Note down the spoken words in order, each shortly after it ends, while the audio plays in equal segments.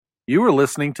You are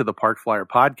listening to the Park Flyer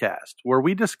Podcast, where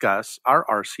we discuss our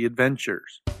RC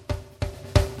adventures.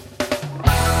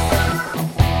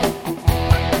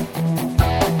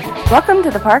 Welcome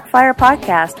to the Park Flyer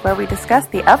Podcast, where we discuss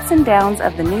the ups and downs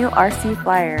of the new RC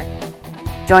Flyer.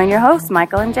 Join your hosts,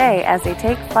 Michael and Jay, as they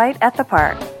take flight at the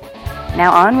park.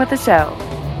 Now on with the show.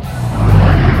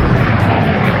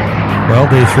 Well,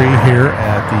 day 3 here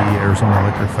at the Arizona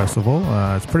Electric Festival.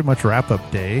 It's pretty much wrap-up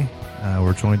day.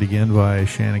 We're joined again by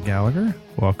Shannon Gallagher.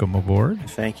 Welcome aboard.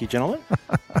 Thank you, gentlemen.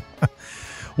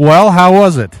 Well, how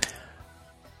was it?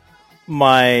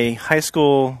 My high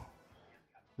school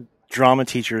drama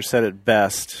teacher said it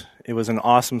best. It was an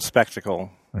awesome spectacle.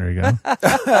 There you go.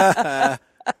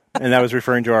 And that was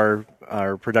referring to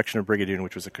our production of Brigadoon,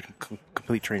 which was a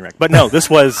complete train wreck. But no,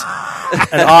 this was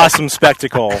an awesome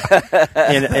spectacle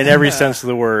in every sense of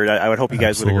the word. I would hope you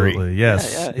guys would agree.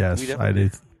 Yes, yes, I do.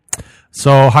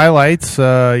 So highlights,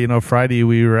 Friday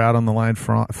we were out on the line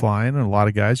flying, and a lot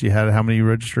of guys. You had how many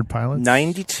registered pilots?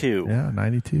 92. Yeah,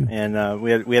 92. And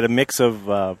we had a mix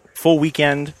of full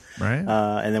weekend, right?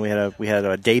 And then we had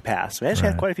a day pass. We actually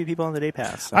had quite a few people on the day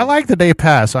pass. So. I like the day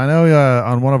pass. I know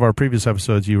on one of our previous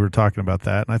episodes you were talking about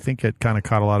that, and I think it kind of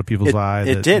caught a lot of people's eye.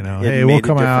 It did. Hey, we'll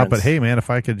come out, but hey, man, if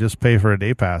I could just pay for a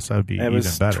day pass, that would be even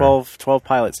better. 12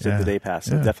 pilots did the day pass.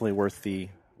 So definitely worth the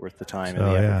time and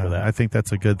the effort for that. I think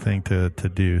that's a good thing to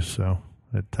do. So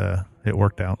it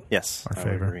worked out. Yes, our I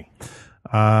favor. would agree.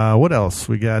 What else?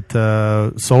 We got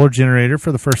solar generator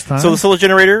for the first time. So the solar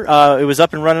generator, it was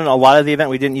up and running a lot of the event.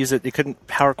 We didn't use it. It couldn't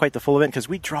power quite the full event because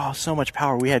we draw so much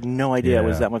power. We had no idea it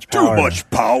was that much power. Too much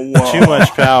power. Too much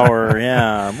power,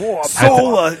 yeah. More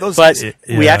solar.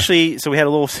 We actually, so we had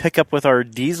a little hiccup with our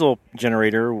diesel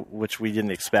generator, which we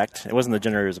didn't expect. It wasn't the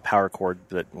generator, it was a power cord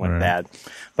that went bad.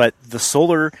 But the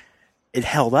solar, it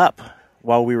held up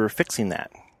while we were fixing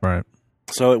that. Right.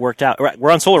 So it worked out.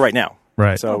 We're on solar right now.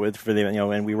 Right. So for the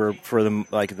and we were for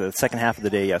the second half of the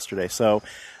day yesterday. So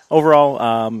overall,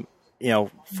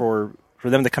 for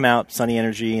them to come out, Sunny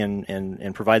Energy,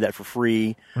 and provide that for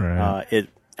free, it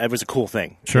was a cool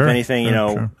thing. Sure. If anything,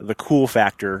 the cool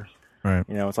factor. Right.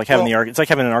 It's like having it's like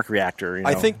having an arc reactor.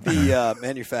 I think the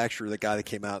manufacturer, the guy that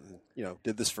came out and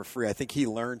did this for free, I think he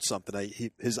learned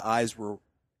something. His eyes were.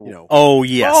 Oh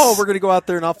yes. Oh, we're going to go out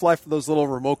there and I'll fly for those little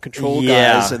remote control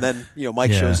guys, and then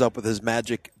Mike shows up with his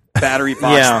magic battery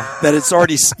box that it's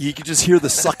already. You could just hear the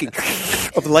sucking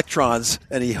of electrons,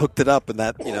 and he hooked it up, and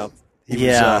that he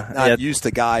was not used to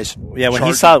guys. Yeah, when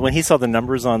he saw the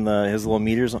numbers on his little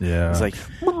meters, it was like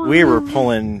we were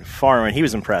pulling far, and he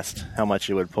was impressed how much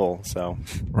it would pull. So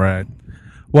right.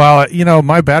 Well,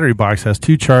 my battery box has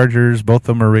 2 chargers. Both of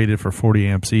them are rated for 40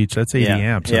 amps each. That's 80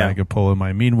 amps that I could pull in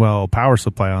my Meanwell power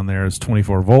supply on there is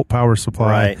 24-volt power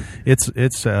supply. Right.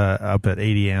 It's up at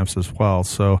 80 amps as well.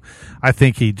 So I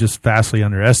think he just vastly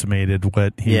underestimated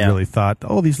what he really thought.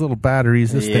 Oh, these little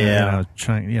batteries, this thing,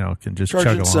 can just chug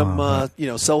along.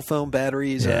 Some, cell phone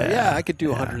batteries. I could do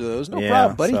 100 of those. No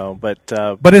problem, buddy.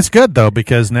 So, but it's good though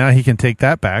because now he can take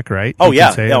that back, right? Oh, he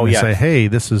can say, hey,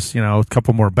 this is a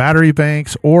couple more battery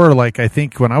banks. Or like I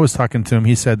think when I was talking to him,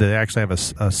 he said they actually have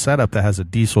a setup that has a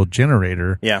diesel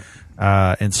generator. Yeah.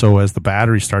 And so as the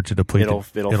battery starts to deplete, it'll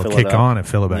kick on and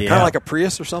fill it back. Kind of like a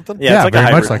Prius or something? Yeah, it's like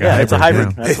very much like a hybrid. It's a hybrid.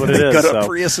 Yeah. That's what it is. Got a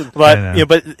Prius. But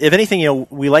if anything,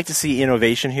 we like to see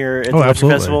innovation here at the Electric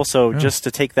Festival. So just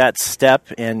to take that step,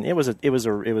 and it was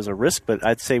a risk, but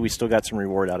I'd say we still got some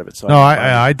reward out of it. So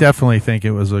I definitely think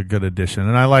it was a good addition,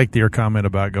 and I liked your comment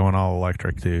about going all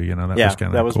electric too. That was kind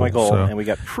of that was cool. my goal, so, and we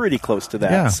got pretty close to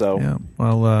that. Yeah.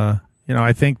 Well,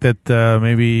 I think that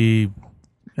maybe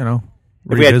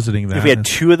revisiting that. If we had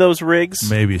 2 of those rigs,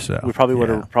 maybe so. We probably would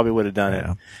have done it.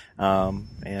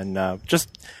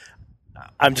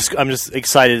 I'm just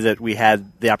excited that we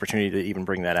had the opportunity to even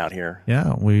bring that out here.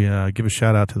 Yeah, we give a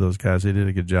shout out to those guys. They did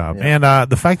a good job. Yeah. And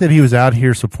the fact that he was out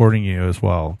here supporting you as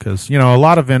well, because a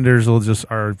lot of vendors will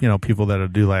are people that'll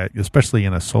do that, especially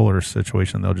in a solar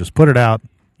situation. They'll just put it out.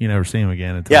 You never see him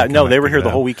again. They were here the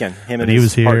whole weekend. He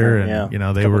was here, partner,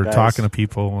 and they were talking to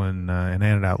people and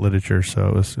handed out literature. So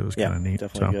it was kind of neat.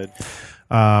 Definitely good.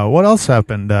 What else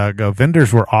happened?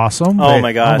 Vendors were awesome. Oh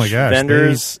my gosh,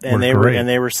 vendors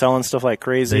they were selling stuff like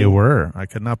crazy. They were. I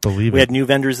could not believe it. We had new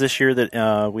vendors this year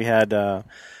that we had.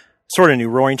 Sort of new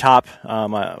Roaring Top,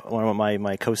 one of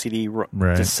my co-CD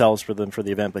just sells for them for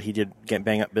the event, but he did get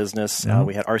bang up business. Yeah.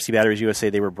 We had RC Batteries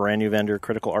USA; they were a brand new vendor.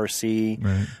 Critical RC.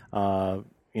 Right.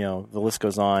 The list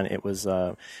goes on. It was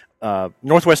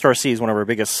Northwest RC is one of our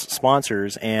biggest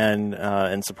sponsors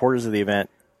and supporters of the event.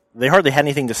 They hardly had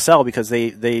anything to sell because they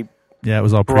it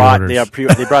was all pre-orders.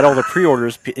 They brought all the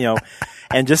pre-orders,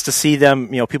 and just to see them,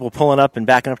 people pulling up and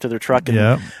backing up to their truck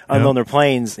and unloading their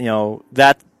planes,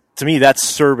 that to me that's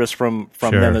service from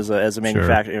them as a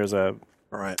manufacturer, as a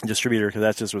distributor, because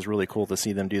that just was really cool to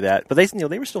see them do that. But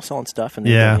they were still selling stuff, and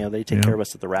they take care of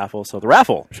us at the raffle. So the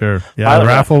raffle, the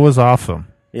raffle was awesome.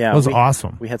 Yeah, it was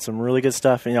awesome. We had some really good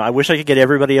stuff. I wish I could get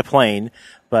everybody a plane,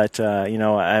 but I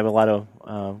have a lot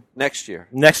of next year.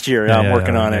 I'm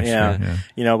working on it. Yeah.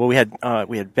 But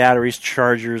we had batteries,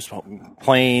 chargers,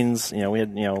 planes. We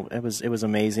had it was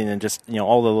amazing, and just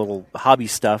all the little hobby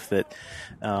stuff that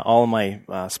all of my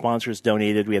sponsors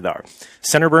donated. We had our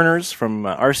center burners from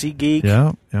RC Geek.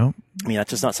 Yeah. That's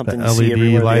just not something you see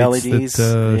everywhere. Lights the LEDs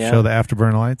that show the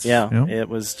afterburn lights. Yeah. It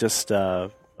was just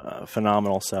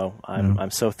phenomenal. So I'm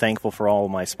so thankful for all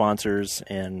of my sponsors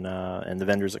and the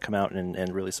vendors that come out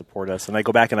and really support us. And I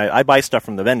go back and I buy stuff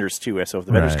from the vendors too. So if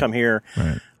the vendors come here,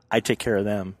 I take care of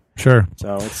them. Sure.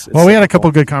 So it's we had a couple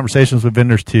of good conversations with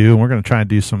vendors too, and we're going to try and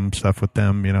do some stuff with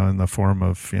them, in the form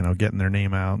of getting their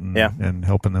name out and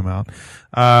helping them out.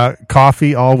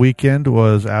 Coffee all weekend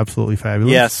was absolutely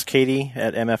fabulous. Yes, Katie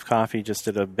at MF Coffee just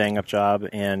did a bang up job,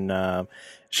 and I went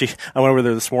over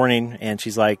there this morning, and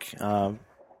she's like,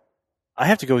 I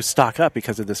have to go stock up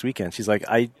because of this weekend. She's like,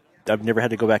 I've never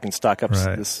had to go back and stock up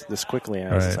this quickly, and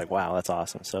I was just like, wow, that's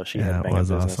awesome. So she had a bang up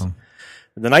business. Awesome.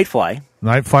 The Nightfly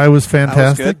was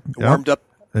fantastic. That was good. Warmed up.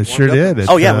 It sure did. It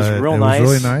was real nice. It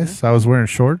was really nice. I was wearing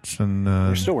shorts and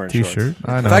You're still wearing t-shirt. Shorts.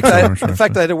 I know. In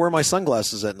fact, I had to wear my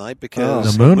sunglasses at night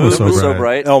because the moon was so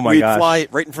bright. Oh my gosh! We'd fly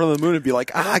right in front of the moon and be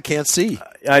like, I can't see.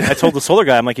 I told the solar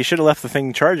guy, I'm like, you should have left the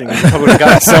thing charging. You probably would have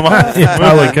gotten some off.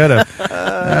 Probably could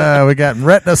have. We got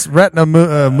retina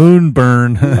moon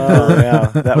burn. Oh yeah,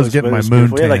 that was getting my moon.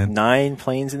 Tan. We had 9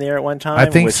 planes in the air at one time. I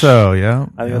think so. Yeah,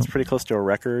 I think that's pretty close to a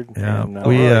record. Yeah,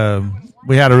 and,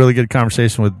 we had a really good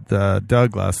conversation with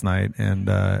Doug last night, and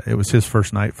it was his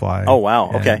first night fly. Oh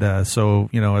wow! Okay. And, so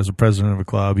as a president of a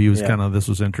club, he was this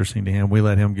was interesting to him. We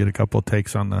let him get a couple of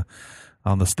takes on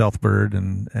the Stealth Bird,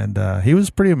 and he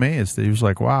was pretty amazed. He was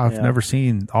like, "Wow, I've never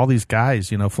seen all these guys,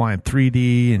 flying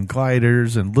 3D and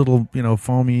gliders and little,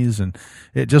 foamies," and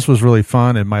it just was really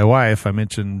fun. And my wife, I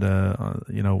mentioned,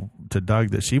 to Doug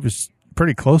that she was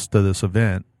pretty close to this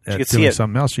event. She could see it.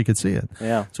 Something else, she could see it.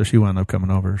 Yeah. So she wound up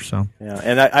coming over. So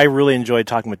and I really enjoyed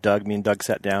talking with Doug. Me and Doug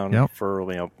sat down for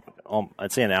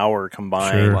I'd say an hour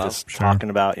combined, talking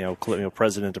about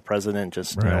president to president,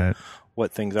 just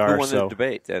what things are. Who won the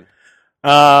debate then?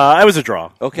 I was a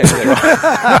draw. Okay.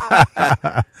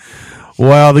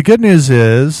 Well, the good news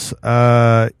is,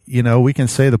 we can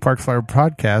say the Park Flyer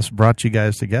podcast brought you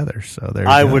guys together. So there.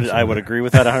 I would agree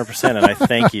with that 100%, and I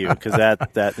thank you because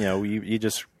that you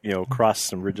just crossed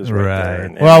some bridges right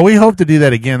there. Well, we hope to do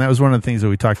that again. That was one of the things that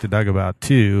we talked to Doug about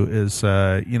too. Is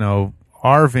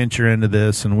our venture into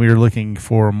this, and we were looking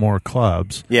for more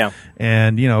clubs. Yeah.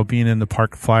 And, being in the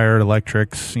Park Flyer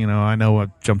Electrics, I know I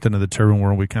jumped into the turbine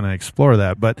world, we kind of explore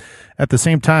that. But at the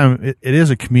same time, it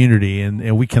is a community,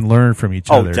 and we can learn from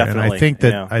each other. Definitely.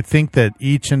 And I think that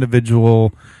each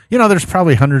individual, there's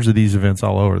probably hundreds of these events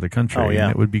all over the country. Oh, yeah.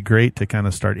 And it would be great to kind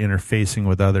of start interfacing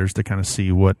with others to kind of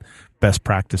see what best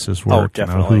practices work,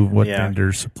 what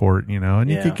vendors support, and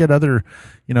you could get other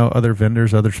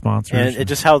vendors, other sponsors. And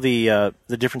just how the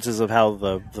differences of how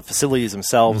the facilities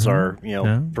themselves are,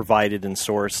 provided and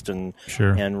sourced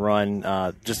and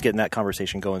run. Just getting that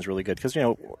conversation going is really good because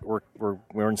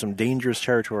we're in some dangerous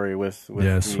territory with the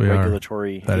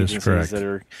regulatory agencies that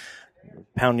are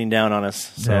pounding down on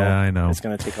us. So I know. It's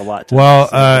going to take a lot.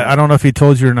 I don't know if he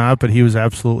told you or not, but he was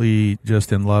absolutely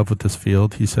just in love with this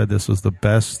field. He said this was the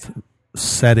best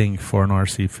setting for an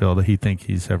RC field that he think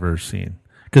he's ever seen.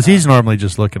 Because he's normally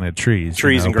just looking at trees.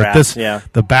 And grass,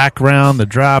 the background, the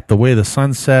drop, the way the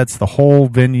sun sets, the whole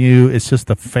venue, it's just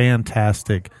a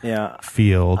fantastic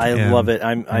field. I love it.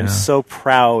 I'm so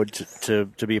proud to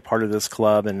be a part of this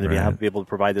club and to be able to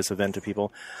provide this event to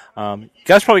people.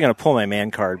 Guys probably going to pull my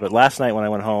man card, but last night when I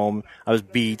went home, I was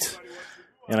beat,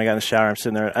 and I got in the shower, I'm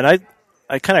sitting there, and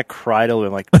I kind of cried a little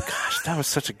bit. I'm like, gosh, that was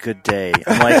such a good day.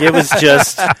 I'm like, it was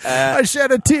just... I shed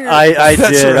a tear. I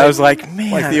did. Right. I was like,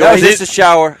 man. That was just a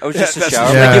shower. It was just a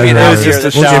shower. It was just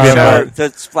a shower.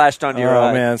 That splashed onto your eye.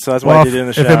 Oh, man. So that's why I did it in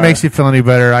the shower. If it makes you feel any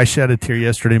better, I shed a tear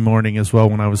yesterday morning as well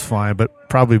when I was flying, but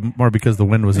probably more because the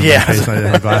wind was in my face and I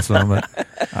didn't have glasses on, but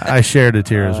I shared a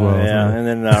tear as well. Yeah, and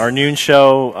then our noon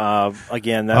show,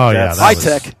 again, that's...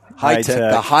 High-tech.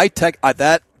 The high-tech,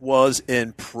 that was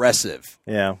impressive.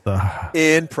 Yeah.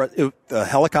 The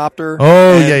helicopter.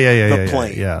 Oh, the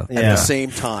plane. Yeah. At the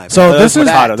same time. So this is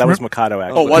Mikado. That was Mikado,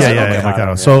 actually. Oh, was it? Yeah,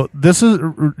 Mikado. So this is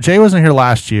Jay wasn't here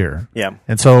last year. Yeah.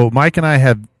 And so Mike and I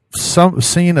had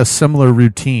seen a similar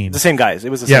routine. The same guys. It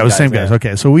was the same guys.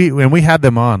 Okay, so we had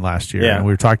them on last year, Yeah. and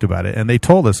we talked about it, and they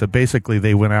told us that basically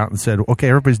they went out and said, "Okay,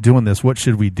 everybody's doing this. What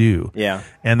should we do?" Yeah.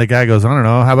 And the guy goes, "I don't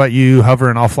know. How about you hover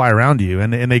and I'll fly around you?"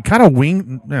 And they kind of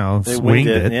winged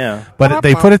it. Yeah. But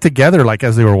they put it together like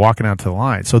as they were walking out to the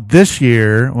line. So this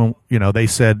year, when, they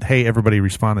said, "Hey, everybody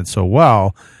responded so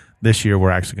well." This year, we're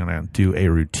actually going to do a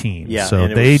routine. Yeah, so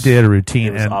and they did a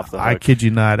routine, was and off the I hook. kid you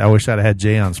not, I wish I'd had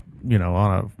Jay on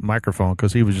a microphone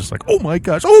because he was just like, "Oh my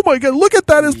gosh, look at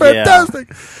that! It's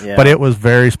fantastic!" Yeah. But it was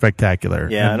very spectacular.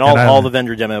 Yeah, and all the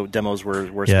vendor demos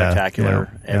were spectacular.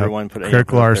 Yeah. Everyone put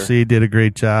Kirkle RC did a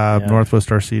great job. Yeah. Northwest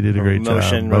RC did a great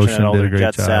Motion job. had all did their a great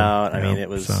jets job. out. I Yeah, mean, it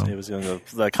was so.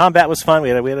 the combat was fun. We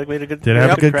had a good. Did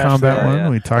have a good crash combat there. one. Yeah.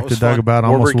 We talked to was Doug fun. about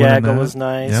almost winning Gaggle that. was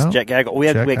nice. Yeah. Jet Gaggle. We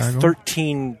had Jet like Gaggle.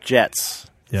 13 jets.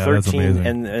 Yeah, that's 13,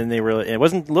 amazing. and they were. It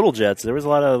wasn't little jets. There was a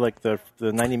lot of like the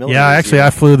 90 millimeters. Yeah, actually, I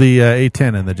flew the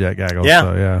A10 in the Jet Gaggle.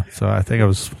 Yeah. So I think I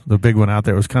was the big one out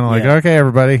there. It was kind of like, Yeah. okay,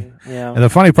 everybody. Yeah. And the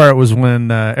funny part was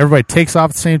when everybody takes off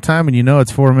at the same time, and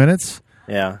it's 4 minutes.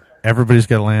 Yeah. Everybody's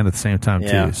got to land at the same time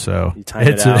Yeah. too. So You time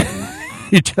it out.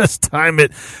 you just time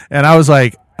it. And I was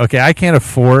like, okay, I can't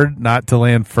afford not to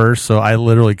land first, so I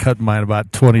literally cut mine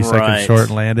about 20 seconds Right. short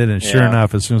and landed. And sure Yeah.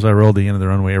 enough, as soon as I rolled the end of the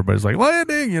runway, everybody's like,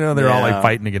 landing! They're all like Yeah.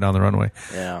 fighting to get on the runway.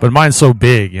 Yeah. But mine's so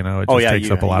big, it just takes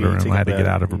you- up a lot of you room. take I had to up get the-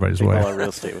 out of everybody's you take way. a lot of real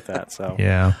estate with that. So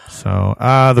Yeah. So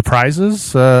the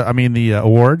prizes, the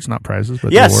awards, not prizes,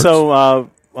 but yeah. the awards. So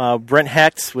Brent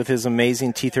Hecht with his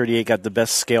amazing T-38 got the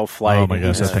best scale flight. Oh my He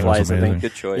gosh, just that thing was flies the amazing.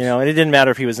 Good choice. and it didn't matter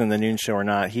if he was in the noon show or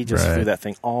not. He just Right. flew that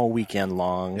thing all weekend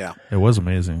long. Yeah. It was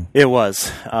amazing. It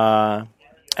was.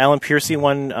 Alan Piercy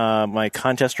won my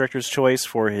contest director's choice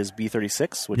for his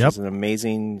B-36, which Yep. is an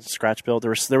amazing scratch build.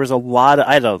 There was a lot of,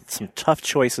 I had some tough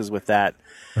choices with that.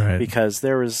 Right. Because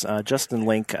there was Justin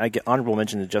Link. I get honorable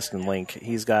mention to Justin Link.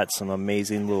 He's got some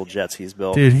amazing little jets he's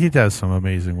built. Dude, he does some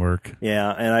amazing work. Yeah,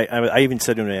 and I even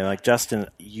said to him, like, Justin,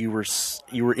 you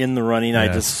were in the running. Yeah, I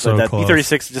just so that close.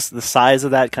 B-36, just the size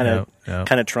of that kind of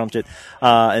trumped it.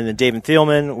 And then David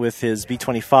Thielman with his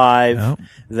B-25 Yep.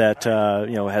 that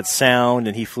had sound,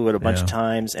 and he flew it a bunch of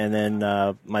times. And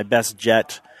then my best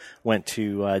jet went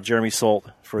to Jeremy Solt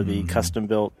for the custom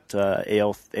built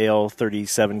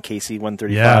AL37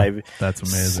 KC-135. Yeah, that's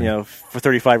amazing. For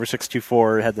 35 or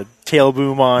 624, it had the tail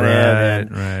boom on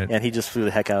it, and he just flew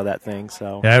the heck out of that thing.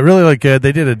 So yeah, it really looked good.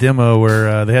 They did a demo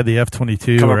where they had the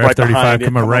F-22 Come up or right F-35 behind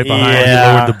come it. up right behind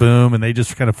Yeah. you, lowered the boom, and they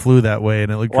just kind of flew that way,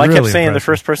 and it looked Well, really I kept saying the impressive.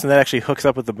 first person that actually hooks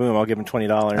up with the boom, I'll give him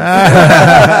 $20.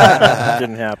 It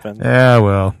didn't happen. Yeah,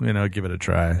 well, give it a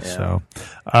try. Yeah. So,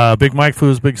 Big Mike flew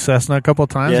his big Cessna a couple of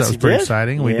times. Yes, that was he pretty did.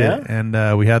 exciting. We Yeah. did,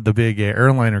 and we had the big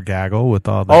airliner gaggle with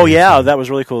all the. Oh yeah, that was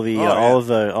really cool. The yeah. all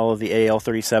of the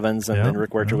AL37s, and Yeah. then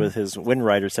Rick Werchter with his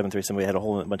Windrider 737. We had a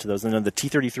whole bunch of those, and then the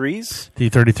T-33s.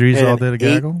 T-33s all And did a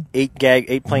gaggle.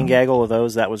 eight plane gaggle of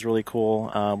those. That was really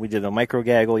cool. We did a micro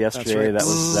gaggle yesterday. right. That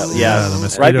was Yeah, the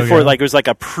mosquito right before gaggle. it was like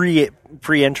a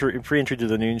pre-entry to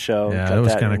the noon show. Yeah, Got that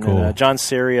was that. kinda And then, cool. John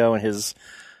Serio and his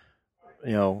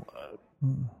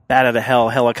bat out of hell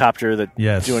helicopter that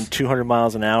Yes. doing 200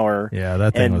 miles an hour. Yeah,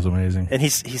 that thing And- was amazing. And he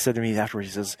said to me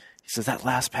afterwards, he says that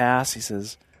last pass, he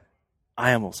says,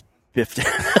 I almost biffed it.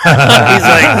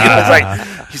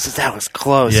 He says that was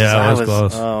close. Yeah, He it said, was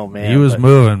close. Oh man, He was but-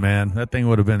 moving, man. That thing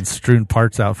would have been strewn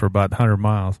parts out for about 100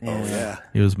 miles. Oh, yeah.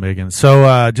 He was making.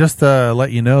 So just to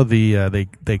let you know, they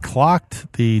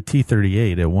clocked the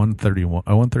T-38 at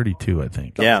 132, I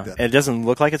think. Yeah, like that. and it doesn't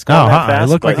look like it's No, going that fast. it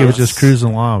looked like but it was just it's-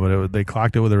 cruising along, but they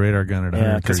clocked it with a radar gun at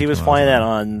 132 Yeah, because he was miles flying an that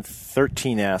hour. on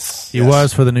 13S. He Yes.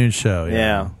 was for the noon show.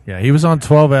 Yeah. He was on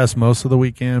 12S most of the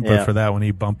weekend, but Yeah. for that one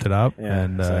he bumped it up, Yeah.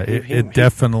 and So he- it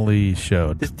definitely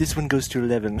showed. This one goes to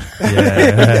 11.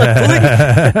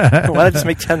 Yeah. Why not just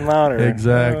make 10 louder?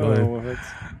 Exactly. Oh, that's-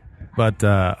 But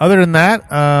other than that,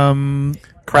 I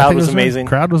Crowd think it was amazing.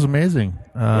 Crowd was amazing.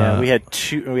 Yeah, we had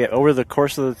over the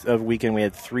course of the weekend, we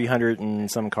had 300 and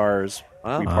some cars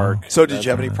we parked. So did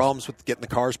you have any problems with getting the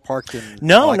cars parked? And all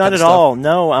No, that not kind at of stuff? all.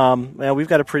 No, yeah, we've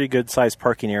got a pretty good sized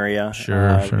parking area.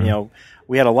 Sure.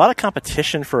 We had a lot of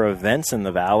competition for events in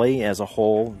the valley as a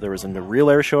whole. There was a Real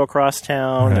Air Show across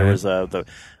town. There Right. was the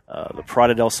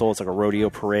Prada del Sol. It's like a rodeo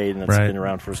parade, and it's Right. been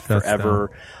around for That's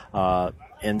forever.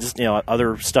 And just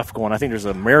other stuff going on. I think there's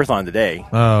a marathon today.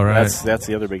 Oh, right. That's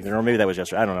the other big thing. Or maybe that was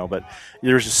yesterday. I don't know. But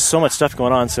there's just so much stuff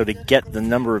going on. So to get the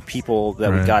number of people that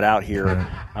we Right. got out here,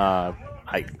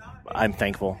 I'm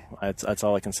thankful. That's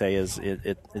all I can say. Is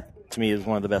it to me is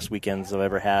one of the best weekends I've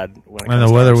ever had. When it And comes the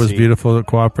to weather was RC. beautiful. It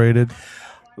cooperated.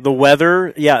 The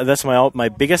weather, that's my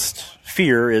biggest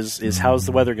fear is how's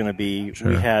the weather going to be. Sure.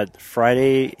 We had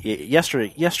Friday,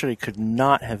 yesterday could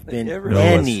not have been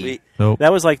any. Nope.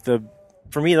 That was like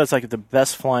for me, that's like the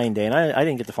best flying day, and I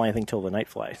didn't get to fly anything till the night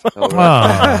flight. Oh.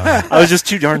 I was just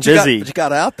too darn busy. But you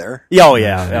got out there. Yeah, oh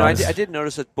yeah. No, I did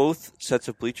notice that both sets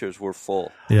of bleachers were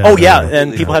full. Yeah, Oh yeah, right.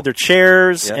 and people had their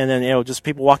chairs, Yeah. and then just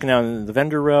people walking down the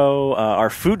vendor row. Our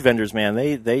food vendors, man,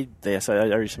 they said, I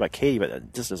already said about Katie,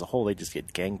 but just as a whole, they just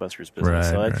get gangbusters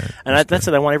business. Right, That's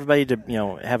it. I want everybody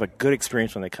to have a good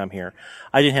experience when they come here.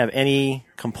 I didn't have any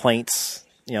complaints,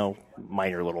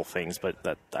 minor little things, but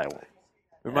that I don't.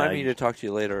 Remind me to talk to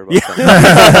you later about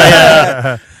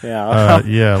that.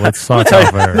 Yeah, let's talk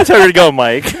off air. That's how we go,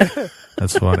 Mike.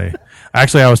 That's funny.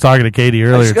 Actually, I was talking to Katie I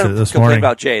earlier just this complain morning.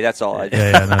 about Jay. That's all I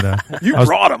did. No. You I was-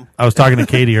 brought him. I was talking to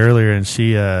Katie earlier, and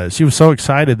she was so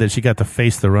excited that she got to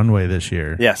face the runway this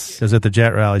year. Yes. Because at the jet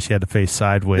rally, she had to face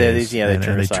sideways. They and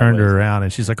turned her they turned her sideways. around,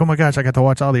 and she's like, "Oh my gosh, I got to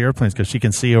watch all the airplanes," because she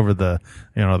can see over the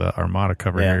the Armada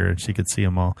cover Yeah. here, and she could see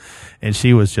them all. And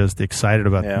she was just excited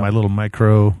about Yeah. my little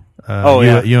micro.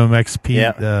 Yeah. UMXP,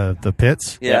 Yeah. the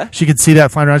pits. Yeah. She could see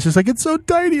that flying around. She's like, "It's so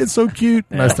tiny, it's so cute."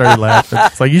 And I started laughing.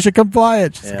 It's like, "You should come fly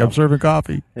it." She's like, Yeah. "I'm serving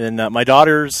coffee." And my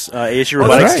daughter's ASU that's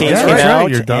robotics right. team Yeah, came that's right.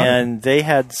 out, Your daughter. and they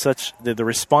had such the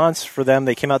response for them.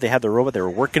 They came out, they had the robot, they were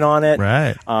working on it,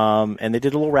 Right. And they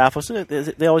did a little raffle. So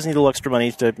they always need a little extra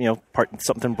money to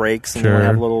something breaks and they Sure. want to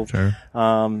have a little.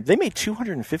 Sure. They made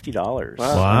 $250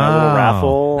 Wow. on a little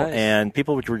raffle, Nice. and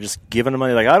people were just giving them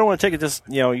money. Like, I don't want to take it. Just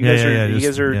you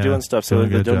guys are doing stuff. So doing a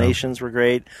the good job. donations were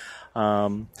great.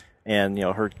 And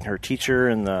her teacher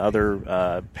and the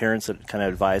other parents that kind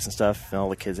of advised and stuff, and all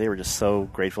the kids, they were just so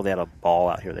grateful. They had a ball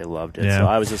out here. They loved it. Yeah. So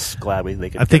I was just glad they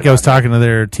could. I think get it I was out there. talking to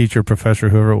their teacher, professor,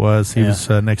 whoever it was. He Yeah. was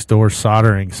next door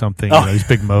soldering something, Oh. his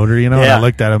big motor, And Yeah. I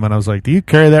looked at him and I was like, "Do you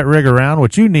carry that rig around?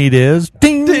 What you need is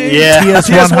ding, Yeah.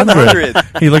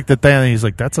 TS100." He looked at that and he's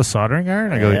like, "That's a soldering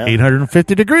iron?" I go, Yeah.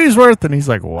 850 degrees worth. And he's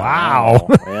like, "Wow."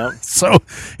 Yeah. So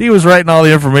he was writing all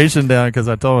the information down because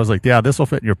I told him, I was like, "Yeah, this will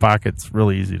fit in your pocket. It's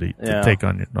really easy to Yeah. take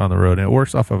on the road. And it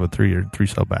works off of a three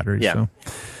cell battery." Yeah. So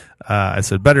I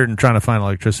said, better than trying to find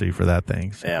electricity for that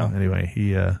thing. So Yeah. Anyway,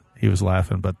 he was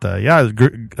laughing, but it was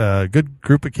a good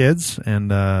group of kids, and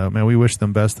man, we wish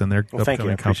them best in their Well, thank you.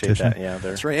 I upcoming appreciate competition. that. Yeah,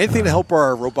 That's right. Anything to help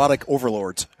our robotic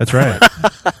overlords. That's right.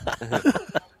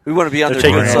 We want to be on They're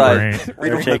their taking good over. side. Right. We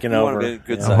They're don't taking we want over. to be on the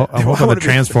good Yeah. side. I'm hoping the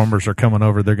Transformers are coming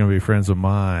over. They're going to be friends of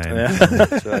mine.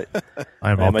 That's right.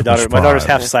 I'm Yeah, my Optimus daughter's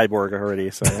Prime. half cyborg already.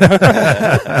 So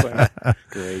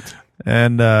great.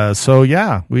 And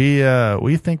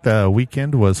we think the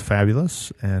weekend was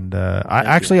fabulous. And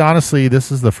honestly,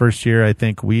 this is the first year I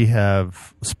think we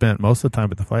have spent most of the time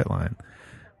at the flight line.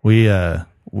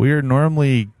 We're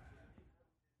normally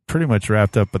pretty much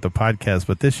wrapped up with the podcast,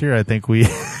 but this year I think we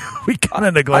kind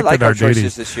of neglected I like our choices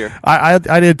duties this year.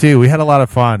 I did too. We had a lot of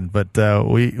fun, but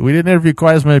we didn't interview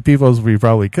quite as many people as we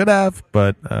probably could have.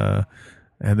 But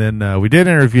and then we did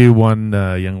interview one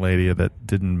young lady that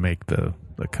didn't make the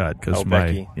cut because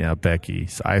Becky. Becky.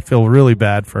 So I feel really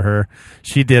bad for her.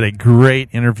 She did a great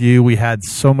interview. We had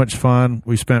so much fun.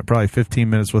 We spent probably 15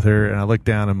 minutes with her, and I looked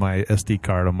down and my SD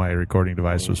card on my recording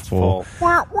device was full.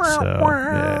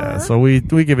 So we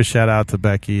give a shout out to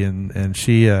Becky, and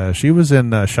she was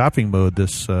in shopping mode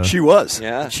this She was.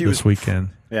 Yeah. She this was. weekend.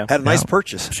 Yeah. Had a nice Yeah.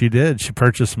 purchase. She did. She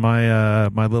purchased my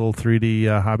my little 3D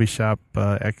hobby shop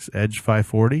Edge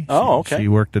 540. Oh, okay. She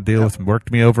worked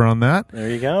worked me over on that. There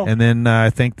you go. And then I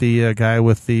think the guy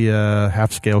with the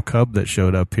half scale cub that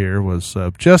showed up here was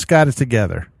just got it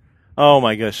together. Oh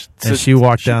my gosh! And she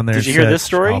walked down there. Did and you hear said, this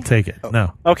story? I'll take it.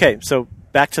 No. Okay, so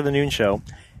back to the noon show.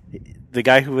 The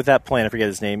guy who with that plane, I forget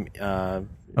his name. Oh,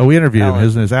 we interviewed him. Alan.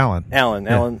 His name is Alan. Alan.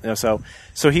 Yeah. Alan.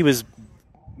 So he was.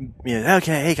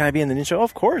 Okay, hey, can I be in the noon show? Oh,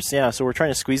 of course, yeah. So we're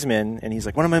trying to squeeze him in, and he's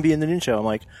like, "When am I going to be in the noon show?" I'm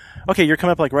like, "Okay, you're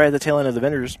coming up like right at the tail end of the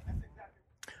vendors."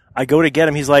 I go to get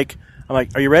him. I'm like,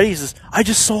 "Are you ready?" He says, "I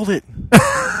just sold it.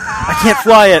 I can't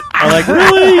fly it." I'm like,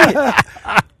 "Really?"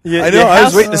 I know. I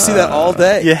was waiting to see that all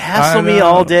day. You hassle I me know.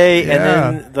 all day, Yeah.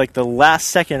 and then like the last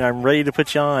second, I'm ready to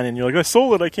put you on, and you're like, "I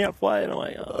sold it. I can't fly it." I'm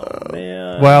like, "Oh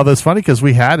man." Well, that's funny because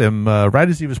we had him right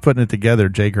as he was putting it together.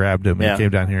 Jay grabbed him Yeah. and came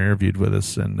down here and interviewed with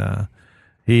us, and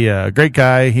he great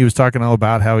guy. He was talking all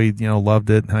about how he loved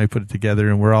it and how he put it together,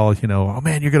 and we're all "Oh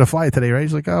man, you're gonna fly it today, right?"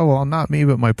 He's like, "Oh well, not me,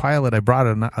 but my pilot. I brought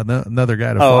another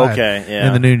guy to fly it yeah.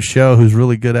 in the noon show who's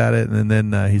really good at it." And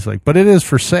then he's like, "But it is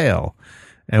for sale."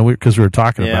 And because we were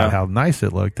talking Yeah. about how nice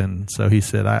it looked, and so he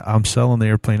said, "I'm selling the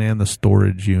airplane and the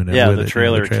storage unit." Yeah, with the it,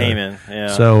 trailer came in. Yeah.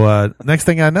 So next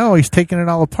thing I know, he's taking it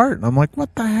all apart, and I'm like,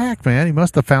 "What the heck, man? He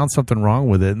must have found something wrong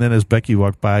with it." And then as Becky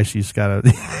walked by, she's got a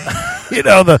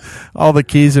all the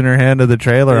keys in her hand to the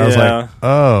trailer. I was like,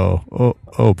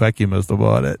 oh, Becky must have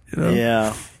bought it.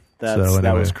 Yeah.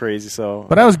 That was crazy. So,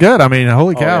 but that was good. I mean,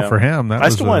 holy cow for him. I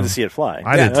still wanted to see it fly.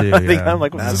 I did too. I think I'm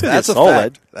like, that's a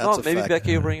solid. Maybe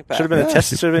Becky will bring it back. Should have been a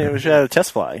test. Should have had a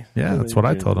test fly. Yeah, that's what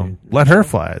I told him. Let her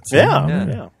fly it. So,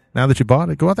 yeah. Now that you bought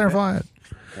it, go out there and fly it.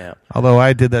 Yeah. Although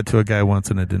I did that to a guy once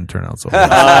and it didn't turn out so well.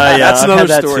 That's another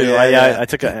story. I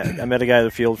met a guy at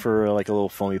the field for like a little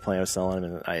foamy plane I was selling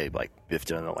him, and I like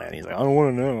biffed it on the land. He's like, I don't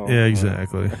want to know. Yeah,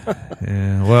 exactly.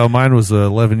 Yeah. Well, mine was a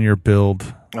 11-year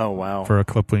build. Oh, wow. For a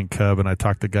clip-wing Cub, and I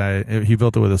talked to the guy. He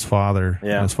built it with his father.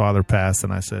 Yeah. And his father passed,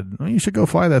 and I said, you should go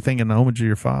fly that thing in homage of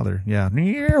your father. Yeah.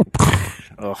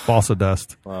 Balls of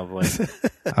dust. Oh, boy.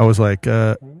 I was like,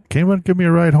 can anyone give me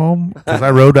a ride home? Because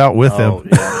I rode out with him.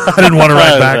 Yeah. I didn't want to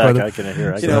ride back with him. I can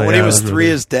hear. When he was 3,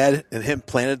 his dad and him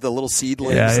planted the little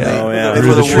seedlings. Through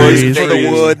the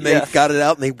wood, and they got it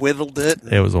out, and they whittled it.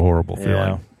 It was a horrible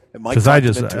feeling. Because I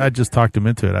just talked him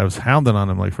into it. I was hounding on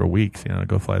him like for weeks,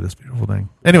 go fly this beautiful thing.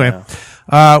 Anyway,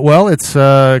 well, it's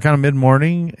kind of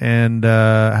mid-morning, and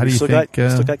how do you think?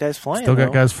 Still got guys flying.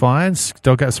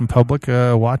 Still got some public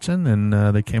watching, and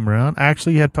they came around.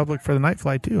 Actually, you had public for the night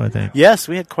flight too, I think. Yes,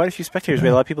 we had quite a few spectators. We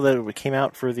had a lot of people that came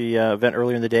out for the event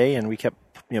earlier in the day, and we kept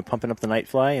pumping up the night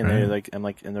fly, and they're like,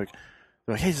 they're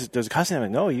like, hey, there's a costume. I'm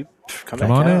like, no, you come back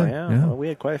on out. in. Yeah. Well, we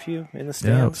had quite a few in the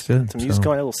stands. Yeah, it was good. Some music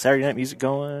going, a little Saturday night music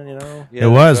going, Yeah, it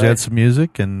was. Right. We had some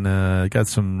music and got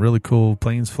some really cool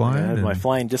planes flying. I had my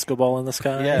flying disco ball in the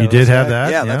sky. Yeah, you did have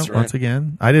that? Yeah, that's right. Once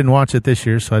again. I didn't watch it this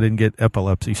year, so I didn't get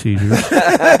epilepsy seizures.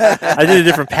 I did a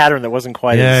different pattern that wasn't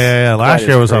quite Yeah. Last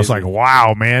year I was like,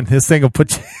 wow, man, this thing will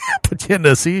put you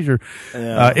into a seizure.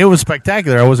 Yeah. It was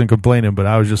spectacular. I wasn't complaining, but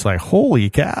I was just like, holy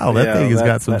cow, that thing has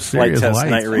got some serious lights.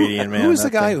 Night radiant, man. Who's the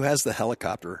guy who has the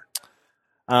helicopter?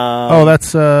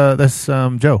 That's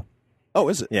Joe. Oh,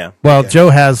 is it? Yeah. Well, Joe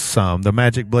has some. The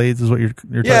Magic Blades is what you're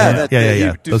talking about?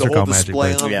 Yeah. Those are called Magic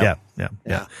Blades.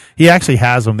 Yeah. He actually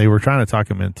has them. They were trying to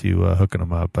talk him into hooking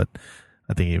them up, but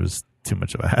I think he was too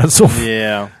much of a hassle.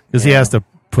 Yeah. Because he has to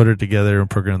put it together and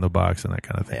program the box and that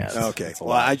kind of thing. Yeah, okay.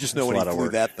 Well, I just know when he flew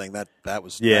that thing, that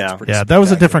was that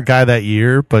was a different guy that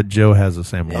year, but Joe has the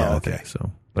same one. I think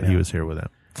so. But he was here with him.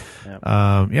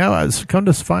 I was come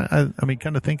to find. I mean,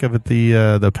 kind of think of it.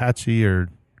 The Apache or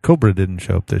Cobra didn't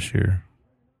show up this year.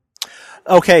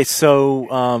 Okay,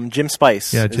 so Jim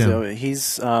Spice. Yeah, Jim. So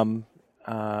he's having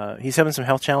some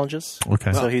health challenges.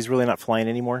 Okay, so he's really not flying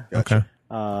anymore. Okay,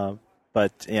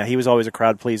 but he was always a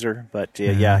crowd pleaser. But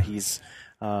he's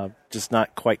just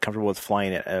not quite comfortable with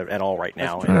flying it at all right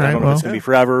now. And I don't know if it's going to be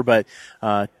forever, but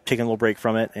taking a little break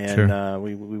from it, and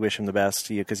we wish him the best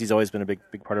because he's always been a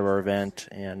big part of our event.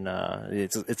 And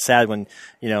it's sad when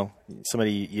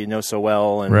somebody so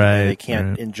well and they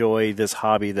can't enjoy this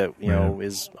hobby that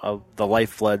is the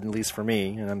lifeblood, at least for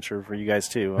me, and I'm sure for you guys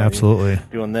too. Absolutely,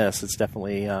 doing this, it's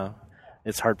definitely.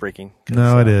 It's heartbreaking.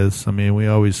 No, it is. I mean, we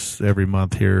always, every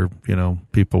month hear,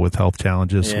 people with health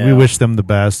challenges. Yeah. We wish them the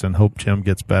best and hope Jim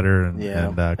gets better. And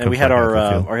we had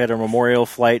our memorial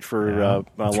flight for a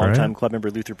longtime club member,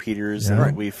 Luther Peters. Yeah.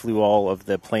 And we flew all of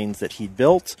the planes that he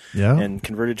built and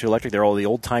converted to electric. They're all the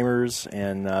old timers.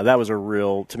 And that was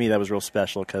real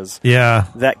special because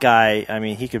that guy, I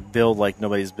mean, he could build like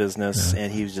nobody's business.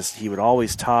 And he would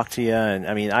always talk to you. And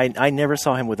I mean, I never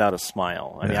saw him without a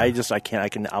smile. I mean, I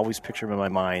can always picture him in my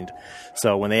mind.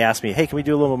 So when they asked me, hey, can we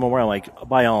do a little more? I'm like,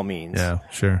 by all means. Yeah,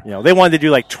 sure. They wanted to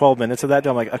do like 12 minutes of that.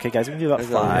 I'm like, okay, guys, we can do about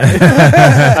 5. I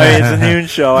mean, it's a noon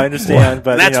show. I understand.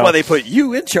 But that's why they put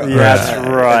you in charge. That's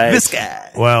right. This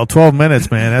guy. Well, 12 minutes,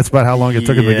 man. That's about how long it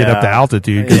took him to get up to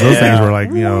altitude because those things were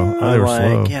like, they were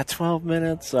slow. Yeah, 12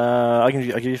 minutes. I'll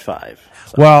give you 5.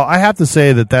 So. Well, I have to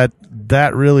say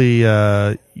that really,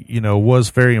 was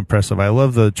very impressive. I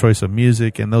love the choice of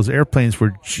music, and those airplanes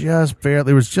were just barely.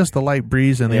 There was just a light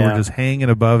breeze, and they were just hanging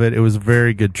above it. It was a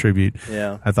very good tribute.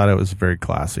 Yeah, I thought it was very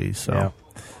classy. So,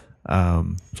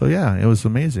 it was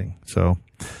amazing. So,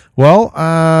 well,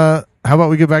 how about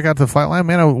we get back out to the flight line,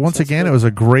 man? Once again, it was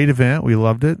a great event. We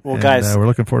loved it. Well, guys, we're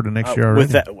looking forward to next year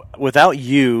already. Without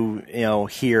you,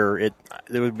 here,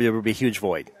 there would be a huge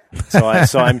void. So I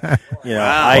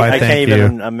can't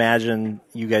even imagine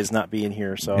you guys not being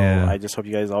here. So I just hope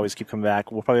you guys always keep coming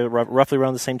back. We'll probably roughly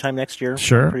around the same time next year.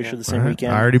 Sure, I'm pretty sure the same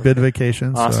weekend. I already bid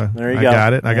vacation. Awesome. So there you go. I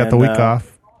got it. I got the week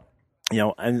off.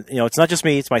 It's not just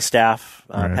me. It's my staff.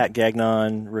 Pat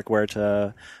Gagnon, Rick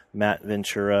Huerta, Matt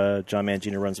Ventura, John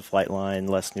Mangina runs the flight line,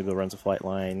 Les Nubel runs the flight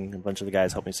line, a bunch of the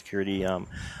guys helping security.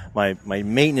 My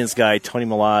maintenance guy, Tony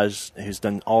Milage, who's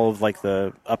done all of like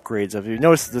the upgrades of. You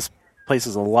notice this place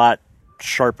is a lot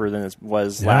sharper than it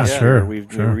was last year.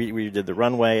 We did the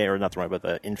runway, or not the runway, but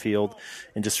the infield,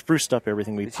 and just spruced up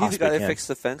everything we possibly can. Is he the guy that fixed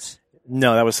the fence?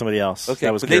 No, that was somebody else. Okay,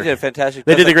 that was they did a fantastic.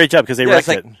 They did a great job because they wrecked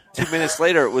it. 2 minutes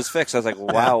later, it was fixed. I was like,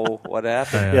 "Wow, what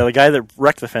happened?" Yeah, the guy that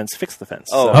wrecked the fence fixed the fence.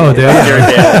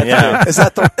 Yeah. Is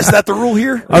that the rule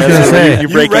here? I was going to say, you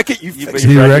break it, you fix it.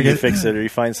 You fix it, or you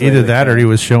find something. Either that, or he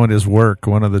was showing his work.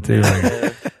 One of the two.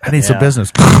 Like, I need some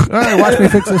business. All right, watch me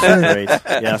fix this thing. Great.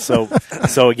 Yeah.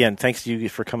 So again, thanks to you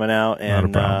for coming out,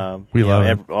 and we love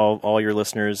it. all your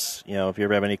listeners. If you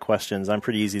ever have any questions, I'm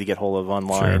pretty easy to get hold of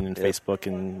online and Facebook,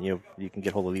 and you can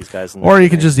get hold of these guys. Or you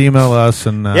can just email us,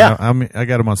 and I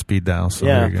got them on speed dial. So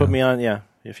put me on. Yeah,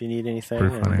 if you need anything.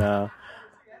 And,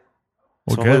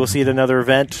 so hopefully we'll see you at another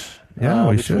event. Yeah,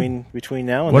 we between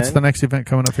now and then. What's the next event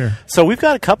coming up here? So we've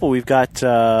got a couple. We've got.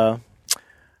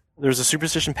 There's a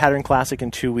Superstition Pattern Classic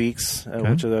in 2 weeks,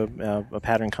 which is a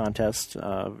pattern contest.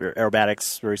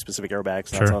 Aerobatics, very specific aerobatics.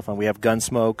 That's a lot of fun. We have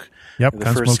Gunsmoke,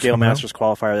 the first Scale Masters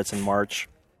qualifier. That's in March.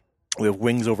 We have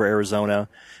Wings over Arizona.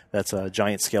 That's a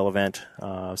giant scale event.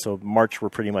 So March, we're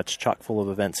pretty much chock full of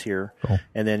events here. Cool.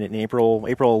 And then in April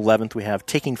 11th, we have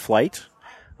Taking Flight.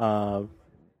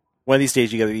 One of these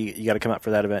days, you got to come out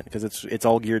for that event because it's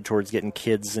all geared towards getting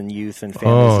kids and youth and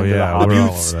families into the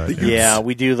hobby. Yeah,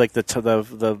 we do like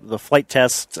the flight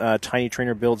test, tiny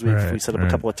trainer builds. We set up a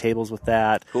couple of tables with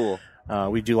that. Cool.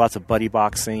 We do lots of buddy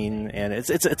boxing, and it's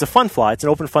a fun fly. It's an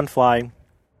open fun fly,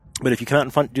 but if you come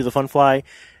out and do the fun fly,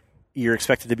 you're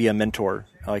expected to be a mentor.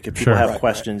 Like if people have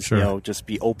questions, just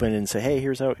be open and say, "Hey,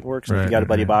 here's how it works." If you got a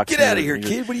buddy box, get out of here,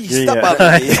 kid! What are you stop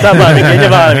bothering me? Stop bothering me! Get you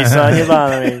bother me, son! You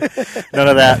bother me! None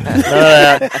of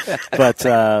that.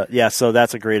 But so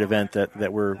that's a great event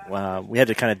that we had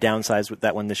to kind of downsize with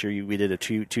that one this year. We did a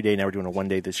two day. Now we're doing a 1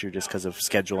 day this year just because of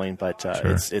scheduling. But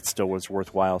it still was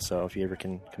worthwhile. So if you ever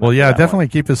can, come definitely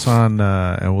keep us on,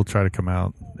 and we'll try to come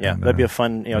out. Yeah, that'd be a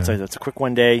fun. It's a quick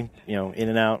 1 day. In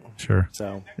and out. Sure.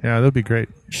 So that'd be great.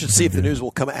 You should see if the news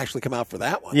will actually come out for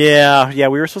that one. Yeah.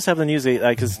 We were supposed to have the news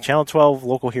because Channel 12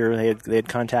 local here they had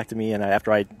contacted me, and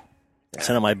after I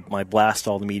sent out my blast to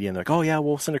all the media, and they're like, "Oh yeah,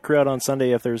 we'll send a crew out on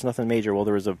Sunday if there's nothing major." Well,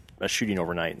 there was a shooting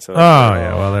overnight, so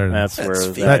that's where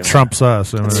that trumps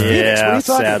us. Yeah,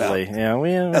 sadly,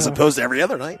 as opposed to every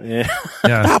other night. Yeah,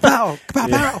 pow pow pow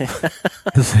pow.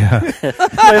 It's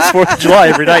 4th of July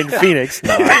every night in Phoenix.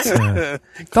 No,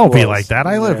 don't be like that.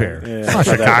 I live here. It's not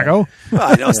Chicago.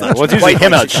 I know it's not. Well, it's usually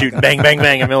him out shooting, bang, bang,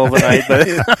 bang in the middle of the night.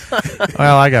 But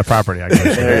well, I got property. I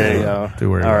guess. There you go. Do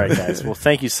worry. All right, guys. Well,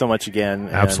 thank you so much again.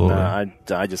 Absolutely. And,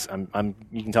 I'm.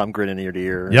 You can tell I'm grinning ear to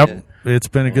ear. Yep. It's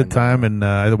been a good time, and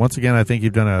once again, I think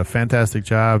you've done a fantastic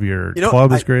job. Your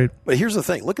club is great. But here's the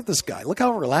thing: look at this guy. Look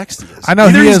how relaxed he is. I know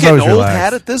either he's getting always old relaxed.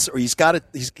 hat at this, or he's got it.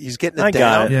 He's getting it Got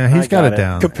down. it. Yeah, he's got it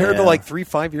down. Compared to like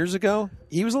 3-5 years ago,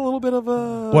 he was a little bit of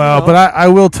a. Well, but I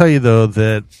will tell you though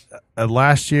that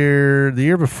last year, the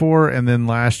year before, and then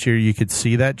last year, you could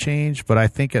see that change. But I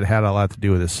think it had a lot to do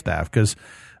with his staff because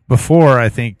before, I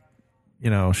think.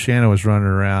 Shannon was running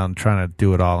around trying to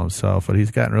do it all himself, but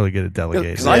he's gotten really good at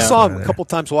delegating. Because I saw him a couple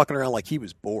times walking around like he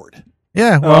was bored.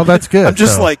 Yeah, well, that's good. I'm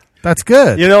just that's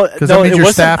good. Because that means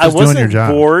your staff is doing your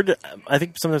job. I wasn't bored. I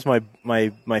think sometimes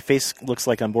my face looks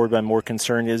like I'm bored, but I'm more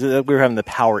concerned. Is that we were having the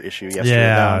power issue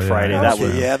yesterday on Friday.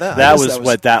 That was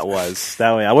what that was.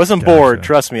 That way, I wasn't bored.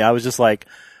 Trust me, I was just like.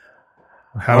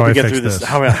 How do I get through this?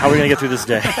 How are we going to get through this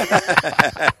day?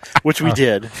 Which we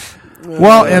did.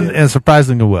 Well, and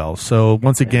surprisingly well. So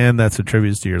once again, that's a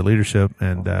tribute to your leadership,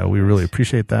 and we really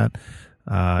appreciate that.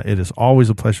 It is always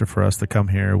a pleasure for us to come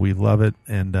here. We love it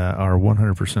and are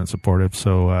 100% supportive.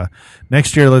 So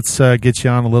next year, let's get you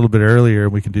on a little bit earlier.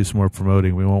 We can do some more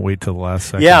promoting. We won't wait till the last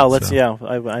second. Yeah, let's. I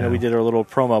know we did our little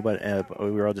promo, but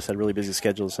we all just had really busy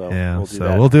schedules. So we'll do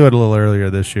that. We'll do it a little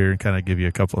earlier this year and kind of give you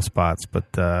a couple of spots. But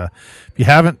if you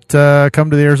haven't come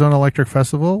to the Arizona Electric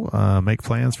Festival, make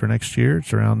plans for next year.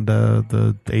 It's around the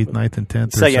 8th, 9th, and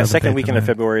 10th. So second weekend of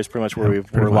February is pretty much where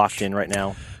we're locked in right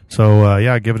now. So,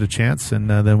 give it a chance. And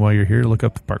then while you're here, look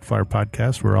up the Park Flyer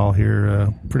Podcast. We're all here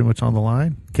pretty much on the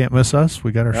line. Can't miss us.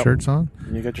 We got our shirts on.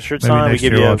 You got your shirts on. We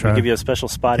give you a special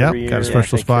spot every year. Got a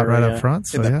special spot right up front.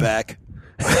 So, in the back.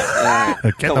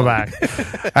 Get in the back.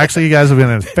 Actually, you guys have been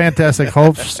in fantastic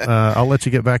hopes. I'll let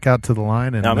you get back out to the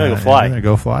line. And I'm going to go fly.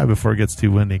 Go fly before it gets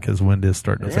too windy because wind is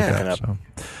starting to pick up. So.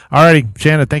 All righty,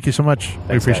 Shannon, thank you so much.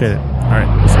 Thanks, we appreciate guys. it. All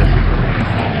right. We'll see you.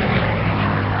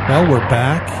 Well, we're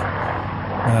back.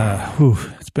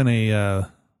 It's been a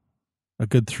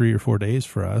good 3 or 4 days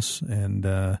for us, and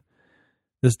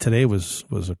today was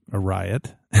a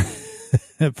riot.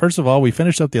 First of all, we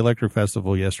finished up the Electric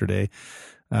Festival yesterday.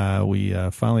 We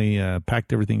finally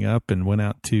packed everything up and went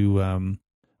out to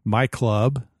my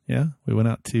club. Yeah, we went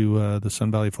out to the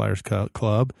Sun Valley Flyers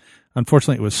Club.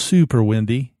 Unfortunately, it was super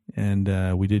windy,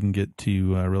 and we didn't get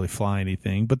to really fly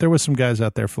anything. But there was some guys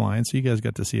out there flying, so you guys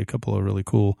got to see a couple of really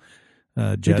cool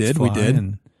jets fly. We did.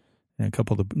 And a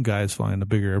couple of the guys flying the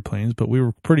bigger airplanes. But we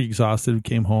were pretty exhausted. We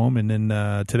came home, and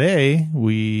then today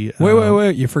we...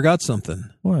 Wait. You forgot something.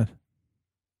 What?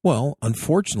 Well,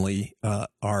 unfortunately,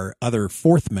 our other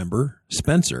fourth member,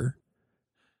 Spencer,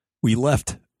 we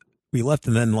left,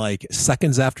 and then like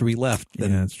seconds after we left,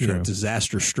 then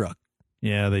disaster struck.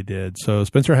 Yeah, they did. So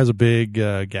Spencer has a big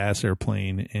gas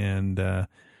airplane, and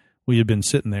we had been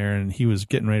sitting there, and he was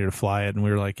getting ready to fly it, and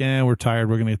we were like, we're tired.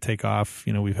 We're going to take off.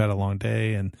 We've had a long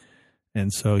day,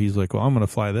 and so he's like, well, I'm going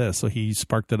to fly this. So he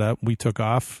sparked it up. We took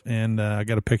off, and I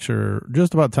got a picture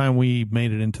just about the time we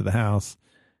made it into the house,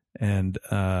 and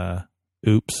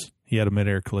oops, he had a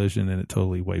midair collision, and it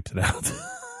totally wiped it out.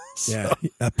 So. Yeah,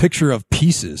 a picture of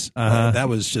pieces. That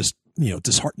was just,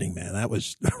 disheartening, man. That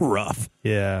was rough.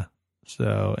 Yeah.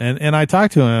 So, and I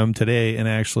talked to him today and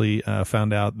actually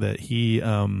found out that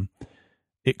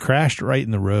it crashed right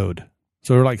in the road.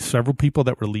 So there were like several people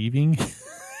that were leaving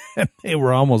and they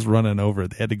were almost running over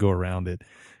it. They had to go around it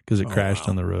because it crashed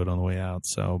on the road on the way out.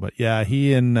 So, but yeah,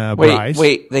 he and Bryce.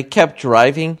 Wait, they kept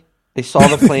driving? They saw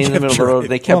the plane in the middle of the road.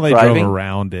 They kept driving?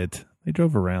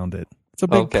 Drove around it. It's a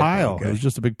big pile. Okay. It was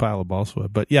just a big pile of balsa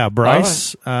wood. But yeah,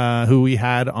 Bryce, who we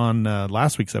had on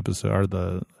last week's episode, or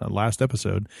the last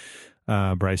episode,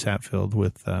 Bryce Hatfield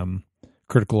with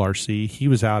Critical RC, he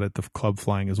was out at the club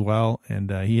flying as well,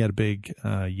 and he had a big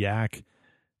yak,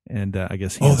 and I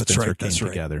guess he and Spencer came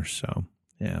together. So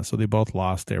yeah, so they both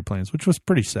lost airplanes, which was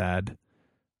pretty sad.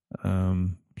 So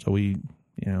we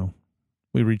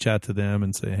reach out to them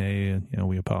and say, hey,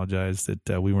 we apologize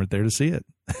that we weren't there to see it.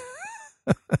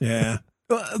 Yeah.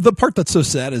 The part that's so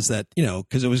sad is that,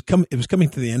 because it was coming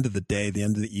to the end of the day, the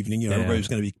end of the evening, everybody was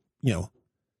going to be,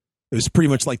 it was pretty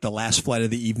much like the last flight of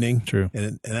the evening. True.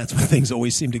 And that's when things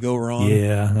always seem to go wrong.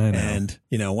 Yeah, I know. And,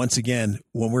 once again,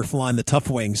 when we're flying the tough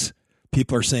wings,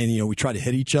 people are saying, we try to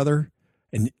hit each other,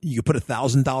 and you put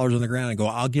 $1,000 on the ground and go,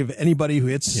 I'll give anybody who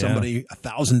hits somebody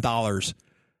 $1,000.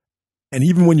 And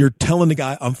even when you're telling the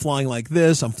guy, I'm flying like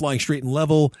this, I'm flying straight and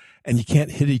level, and you can't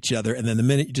hit each other, and then the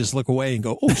minute you just look away and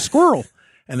go, oh, squirrel,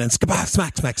 and then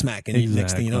smack, and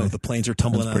next thing you know, the planes are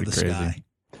tumbling out of the sky.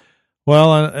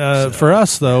 Well, for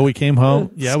us though, we came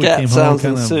home. Yeah, we came home,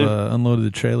 kind of unloaded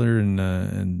the trailer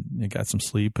and got some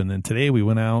sleep. And then today we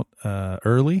went out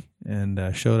early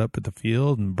and showed up at the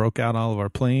field and broke out all of our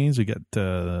planes. We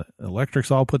got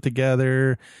electrics all put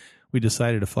together. We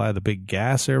decided to fly the big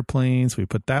gas airplanes. We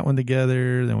put that one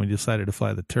together. Then we decided to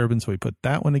fly the turbines. So we put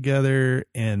that one together.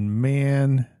 And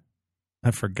man,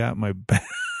 I forgot my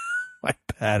my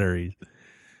batteries.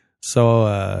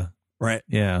 So right,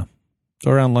 yeah. So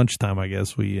around lunchtime, I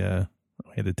guess we had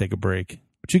to take a break.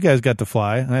 But you guys got to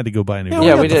fly. I had to go buy a new.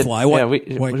 Yeah, we did. Yeah,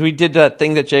 we did that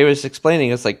thing that Jay was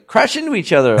explaining. It's like crash into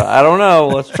each other. I don't know.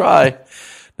 Let's try.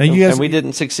 Now you guys, and we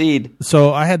didn't succeed.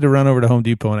 So I had to run over to Home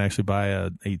Depot and actually buy a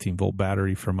 18-volt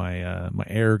battery for my my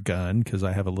air gun because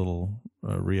I have a little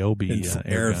Ryobi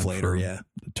air inflator,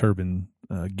 the turbine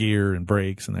gear and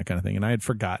brakes and that kind of thing. And I had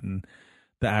forgotten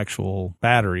the actual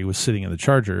battery was sitting in the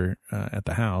charger at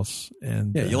the house.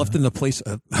 And you left it in a place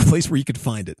where you could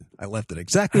find it. I left it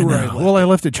exactly where I left it. Well, I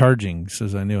left it charging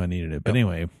because I knew I needed it. But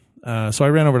anyway, so I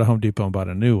ran over to Home Depot and bought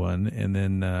a new one, and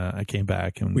then I came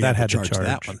back and that had to charge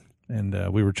that one.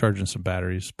 And we were charging some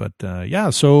batteries. But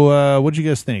so what did you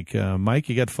guys think? Mike,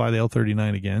 you got to fly the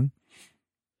L-39 again?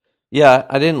 Yeah,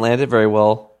 I didn't land it very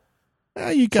well.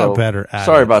 You got better at it.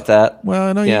 Sorry about that. Well,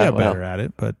 I know you got better at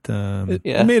it, but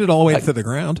it made it all the way to the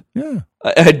ground. Yeah,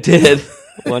 I did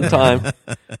one time.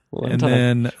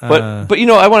 Then, but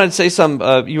I wanted to say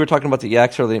some. You were talking about the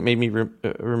yaks earlier. It made me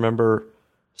remember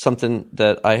something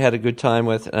that I had a good time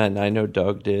with, and I know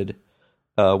Doug did,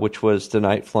 which was the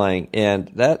night flying, and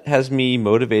that has me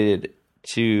motivated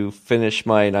to finish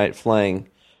my night flying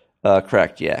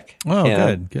cracked yak. Oh,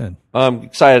 and good. I'm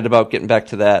excited about getting back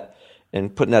to that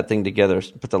and putting that thing together,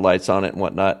 put the lights on it and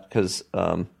whatnot, because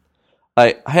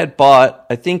I had bought,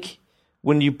 I think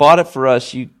when you bought it for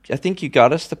us, I think you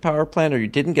got us the power plant, or you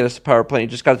didn't get us the power plant, you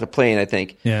just got the plane, I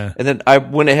think. Yeah. And then I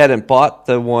went ahead and bought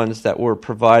the ones that were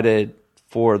provided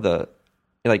for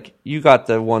you got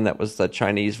the one that was the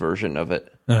Chinese version of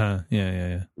it.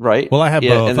 Yeah. Right? Well, I have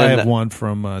both. I have one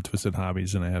from Twisted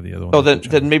Hobbies, and I have the other one. Oh,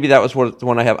 then maybe that was the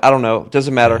one I have. I don't know. It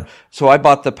doesn't matter. Yeah. So I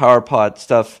bought the PowerPod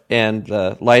stuff and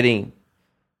the lighting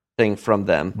thing from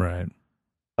them. Right.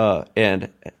 And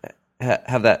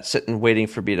have that sitting waiting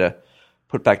for me to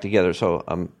put back together. So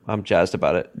I'm jazzed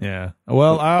about it. Yeah.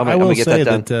 Well, I will say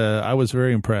that I was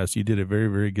very impressed. You did a very,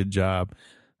 very good job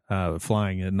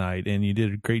flying at night, and you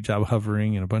did a great job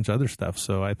hovering and a bunch of other stuff.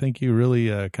 So I think you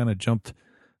really kind of jumped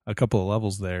a couple of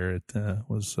levels there. It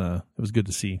was good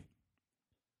to see.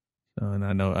 And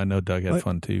I know Doug had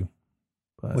fun too.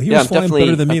 But, well, he was flying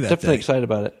better than me that day. Definitely excited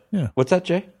about it. Yeah. What's that,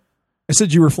 Jay? I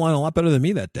said you were flying a lot better than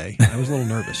me that day. I was a little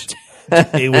nervous.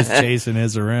 He was chasing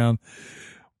his around.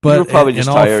 But you were probably just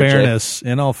tired,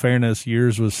 in all fairness,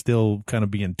 yours was still kind of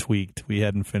being tweaked. We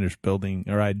hadn't finished building,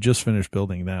 or I had just finished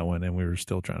building that one, and we were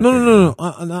still trying to. No.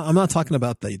 I'm not talking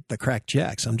about the cracked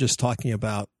jacks. I'm just talking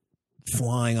about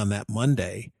flying on that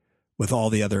Monday with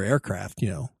all the other aircraft,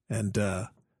 and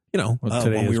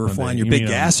when we were flying your big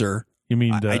gasser. You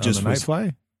mean I just on the night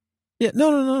fly? Yeah,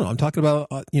 no. I'm talking about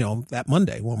that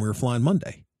Monday when we were flying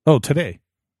Monday. Oh, today.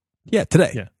 Yeah,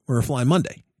 today. Yeah. We were flying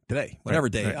Monday. Today, whatever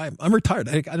day. Right. I'm retired.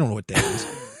 I don't know what day it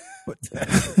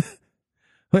is.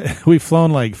 But we've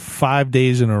flown like 5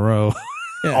 days in a row,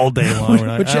 all day long.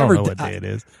 I don't know what day it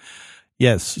is.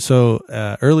 Yes. So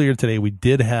earlier today, we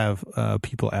did have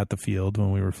people at the field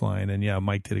when we were flying, and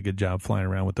Mike did a good job flying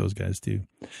around with those guys too.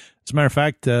 As a matter of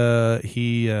fact,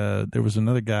 there was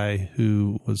another guy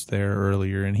who was there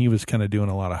earlier, and he was kind of doing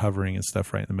a lot of hovering and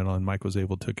stuff right in the middle, and Mike was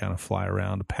able to kind of fly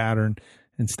around a pattern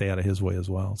and stay out of his way as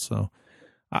well. So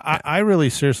I really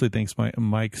seriously think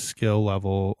Mike's skill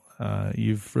level,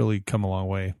 you've really come a long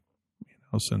way,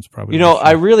 since probably.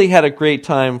 I really had a great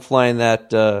time flying that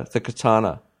the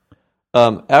Katana.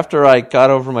 After I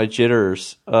got over my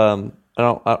jitters, I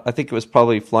think it was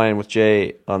probably flying with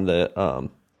Jay on the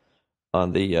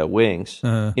wings.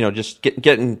 Uh-huh. Just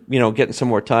getting some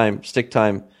more stick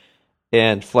time,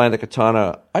 and flying the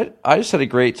Katana. I just had a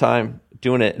great time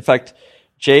doing it. In fact,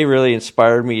 Jay really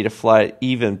inspired me to fly it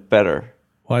even better.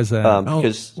 Why is that?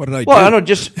 Because what did I do? Well, I don't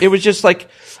know. It was just like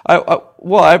I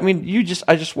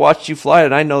just watched you fly it,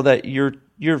 and I know that you're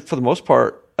for the most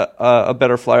part a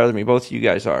better flyer than me. Both of you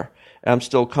guys are. And I'm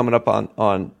still coming up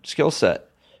on skill set,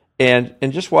 and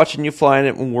just watching you flying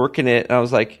it and working it, and I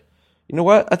was like, you know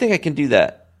what? I think I can do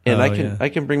that, and I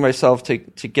can bring myself to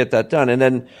get that done. And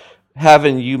then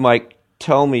having you, Mike,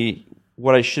 tell me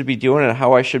what I should be doing and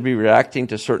how I should be reacting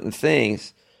to certain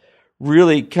things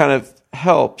really kind of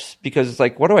helps, because it's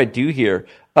like, what do I do here?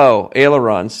 Oh,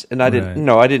 ailerons, and I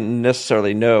didn't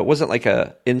necessarily know. It wasn't like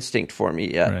a instinct for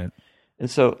me yet, right. And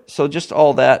so just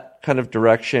all that kind of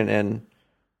direction, and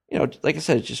like I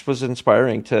said, it just was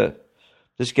inspiring to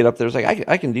just get up there. It was like,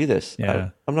 I can do this.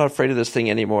 Yeah. I'm not afraid of this thing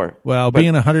anymore. Well,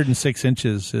 being 106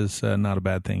 inches is not a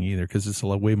bad thing either, because it's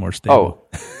way more stable.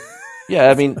 Oh, yeah.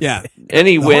 I mean,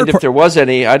 any wind, if there was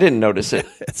any, I didn't notice it.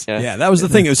 Yeah, that was the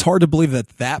thing. It was hard to believe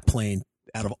that plane,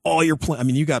 out of all your planes, I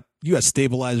mean, you got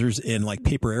stabilizers in like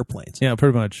paper airplanes. Yeah,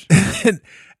 pretty much.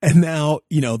 and now,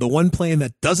 the one plane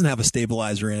that doesn't have a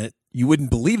stabilizer in it, you wouldn't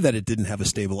believe that it didn't have a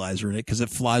stabilizer in it, because it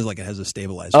flies like it has a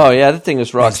stabilizer. Oh yeah, that thing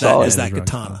is rock solid. Is that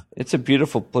Katana? It's a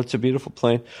beautiful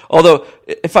plane. Although,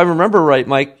 if I remember right,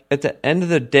 Mike, at the end of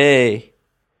the day,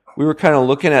 we were kind of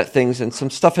looking at things, and some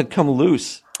stuff had come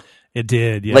loose. It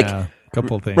did, yeah. Like, a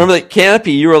couple of things. Remember the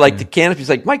canopy? You were like, the canopy's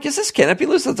like, Mike, is this canopy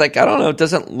loose? It's like, I don't know. It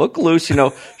doesn't look loose.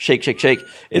 Shake.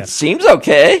 It seems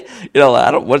okay.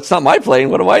 It's not my plane.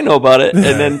 What do I know about it? And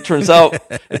then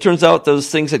it turns out those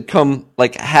things had come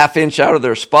like a half inch out of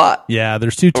their spot. Yeah,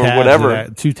 there's two tabs. Or whatever.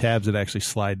 Two tabs that actually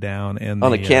slide down. And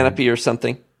on the canopy or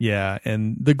something. Yeah,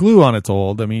 and the glue on it's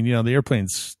old. I mean, the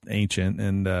airplane's ancient,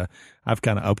 and I've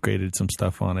kind of upgraded some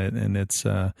stuff on it, and it's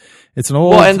an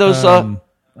old. Well, and those.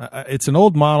 It's an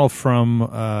old model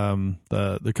from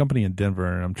the company in Denver,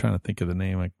 and I'm trying to think of the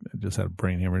name. I just had a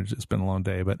brain hemorrhage. It's been a long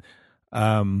day, but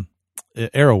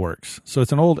AeroWorks. So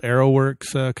it's an old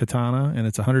AeroWorks Katana, and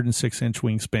it's 106-inch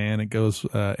wingspan. It goes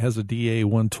has a DA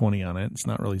 120 on it. It's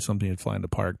not really something you'd fly in the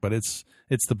park, but it's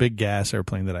the big gas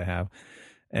airplane that I have,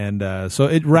 and so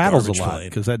it rattles a lot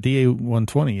because that DA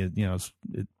 120,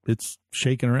 it's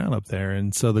shaking around up there,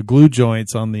 and so the glue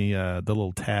joints on the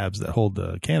little tabs that hold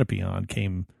the canopy on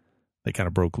they kind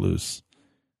of broke loose,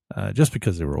 just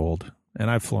because they were old, and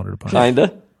I've flown it a bunch.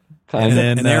 Kinda. And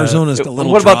then Arizona's a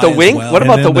little. What about the wing? Well. What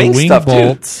about the wing stuff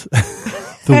bolts,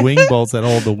 too? The wing bolts that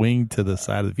hold the wing to the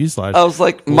side of the fuselage. I was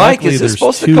like, Mike, is this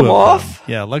supposed to come off?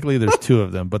 Yeah, luckily there's two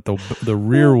of them, but the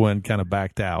rear one kind of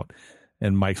backed out,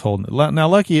 and Mike's holding it. Now,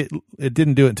 lucky it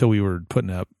didn't do it until we were putting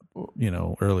up,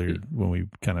 earlier when we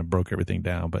kind of broke everything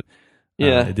down, but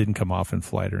it didn't come off in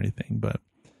flight or anything. But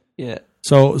yeah.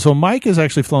 So Mike has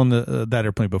actually flown that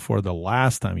airplane before the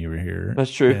last time you were here.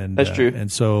 That's true. That's true.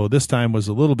 And so this time was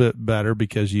a little bit better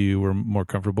because you were more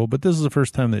comfortable. But this is the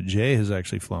first time that Jay has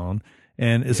actually flown,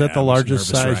 And is that the largest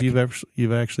size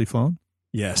you've actually flown?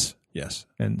 Yes.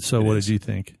 And so, what did you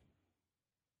think?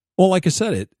 Well, like I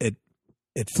said,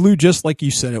 it flew just like you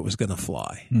said it was going to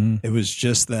fly. Mm-hmm. It was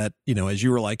just that, as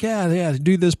you were like, yeah,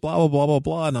 do this, blah, blah, blah, blah,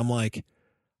 blah. And I'm like,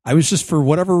 I was just, for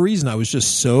whatever reason, I was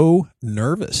just so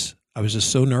nervous. I was just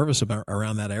so nervous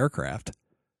around that aircraft.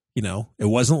 It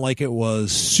wasn't like it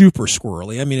was super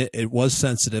squirrely. I mean, it was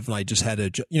sensitive, and I just had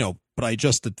to, but I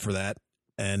adjusted for that.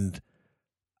 And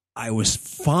I was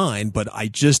fine, but I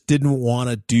just didn't want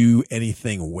to do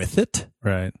anything with it.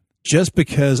 Right. Just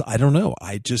because, I don't know,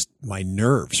 my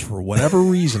nerves, for whatever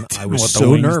reason, I was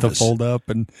so nervous to fold up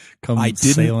and come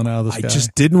sailing out of the sky. I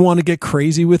just didn't want to get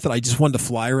crazy with it. I just wanted to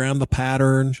fly around the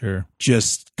pattern. Sure.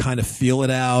 Just kind of feel it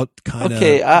out.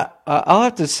 Okay, I'll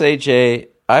have to say, Jay,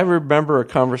 I remember a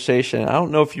conversation. I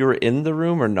don't know if you were in the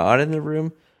room or not in the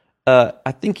room.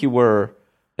 I think you were.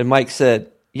 And Mike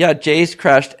said, yeah, Jay's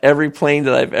crashed every plane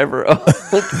that I've ever owned,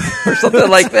 or something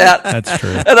like that. That's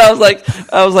true. And I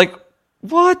was like,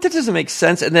 what? That doesn't make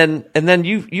sense. And then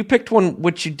you picked one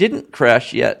which you didn't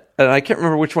crash yet, and I can't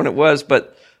remember which one it was,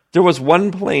 but there was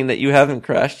one plane that you haven't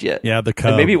crashed yet. Yeah, the Cub.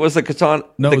 And maybe it was the Katana.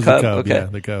 No, it was the Cub. Okay. Yeah,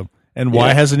 the Cub. And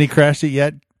why hasn't he crashed it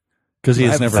yet? Because he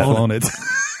has never flown it.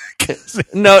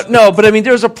 No, but I mean,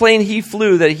 there was a plane he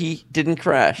flew that he didn't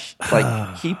crash.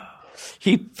 Like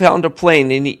he found a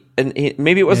plane, and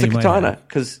maybe it was the Katana,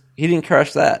 because he didn't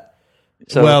crash that.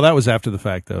 So, well, that was after the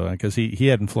fact, though, because he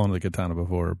hadn't flown the Katana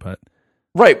before, but.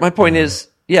 Right. My point is,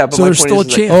 but so my there's point still is a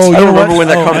chance. I don't remember when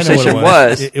that conversation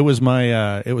was. It was my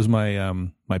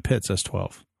Pitts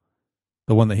S12,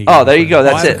 the one that he. Oh, there you go.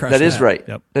 That's it. That is right.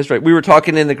 Yep. That's right. We were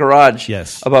talking in the garage.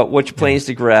 Yes. About which planes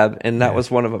to grab, and that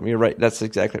was one of them. You're right. That's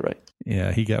exactly right.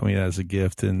 Yeah, he got me as a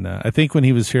gift, and I think when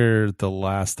he was here the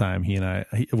last time,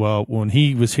 when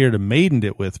he was here to maiden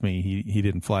it with me, he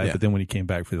didn't fly it, but then when he came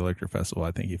back for the Electric Festival,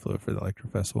 I think he flew it for the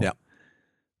Electric Festival. Yeah.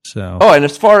 So. Oh, and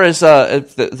as far as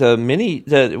the mini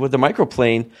with the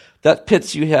microplane, that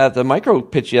Pitts you had, the micro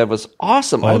Pitts you had was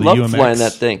awesome. I loved flying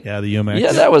that thing. Yeah, the UMX.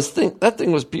 Yeah, that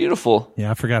thing was beautiful.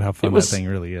 Yeah, I forgot how fun that thing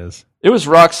really is. It was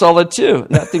rock solid too.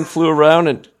 And that thing flew around,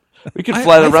 and we could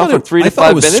fly it around for 3 to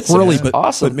 5 minutes. Squirrely, but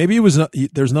awesome. But maybe it was.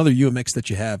 There's another UMX that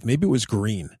you have. Maybe it was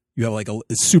green. You have like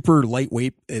it's super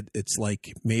lightweight. It's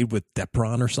like made with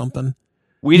Depron or something.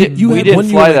 We didn't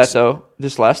fly that though.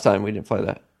 This last time we didn't fly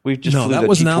that. We just flew that the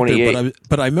wasn't T-28. out there.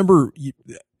 But I remember,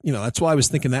 that's why I was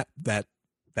thinking that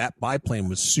biplane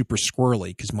was super squirrely,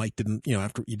 because Mike didn't,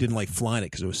 after you didn't like flying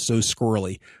it because it was so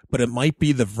squirrely. But it might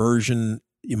be the version.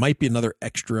 It might be another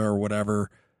extra or whatever.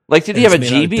 Like, did he have a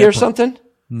GB or something?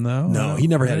 No, he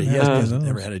never had it. He hasn't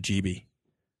never had a GB.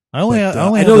 I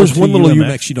know there's one little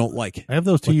UMX you don't like. I have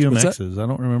those two UMXs. I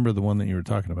don't remember the one that you were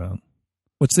talking about.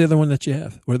 What's the other one that you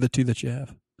have? What are the two that you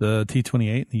have? The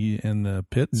T28 and the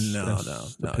Pitts. No.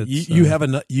 Pitts, you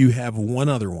have one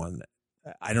other one.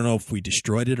 I don't know if we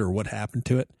destroyed it or what happened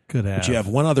to it. Could have. But you have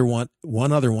one other one,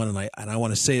 and I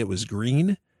want to say it was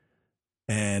green,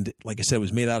 and like I said, it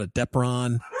was made out of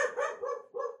Depron,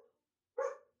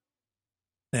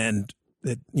 and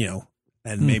it,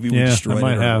 and maybe we destroyed it.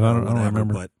 I might have. I don't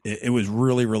remember, but it was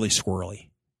really, really squirrely.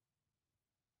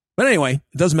 But anyway,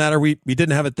 it doesn't matter. We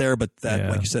didn't have it there, but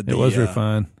like you said, it was really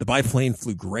fun. The biplane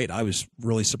flew great. I was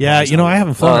really surprised. Yeah, I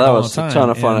haven't flown it that all was the time. A ton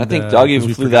of fun. And, I think Doug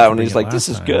even flew that one. He's like, "This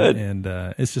is good." And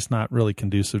it's just not really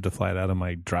conducive to fly it out of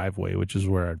my driveway, which is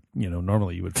where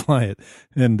normally you would fly it.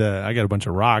 And I got a bunch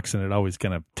of rocks, and it always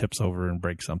kind of tips over and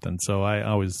breaks something. So I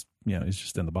always, it's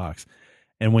just in the box.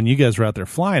 And when you guys were out there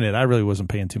flying it, I really wasn't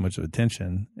paying too much of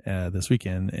attention this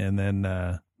weekend. And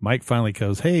then Mike finally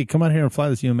goes, "Hey, come out here and fly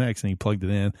this UMX," and he plugged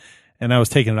it in. And I was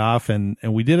taking it off, and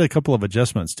we did a couple of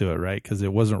adjustments to it, right? Because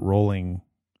it wasn't rolling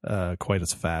quite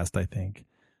as fast, I think.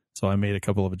 So I made a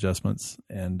couple of adjustments,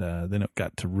 and then it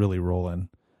got to really rolling.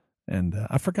 And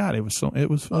I forgot it was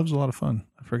a lot of fun.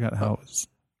 I forgot how it was.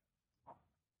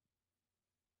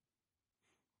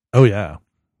 Oh yeah,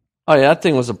 that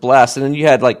thing was a blast. And then you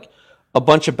had like a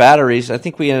bunch of batteries. I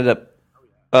think we ended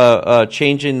up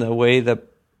changing the way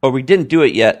we didn't do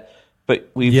it yet. But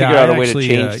we figured out a way to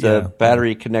change the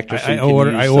battery connector. So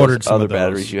I ordered some other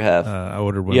batteries you have. I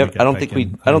ordered one. I don't think we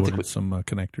some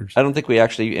connectors. I don't think we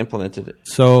actually implemented it.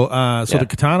 So the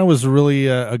Katana was really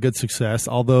a good success.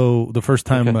 Although the first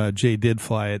time Jay did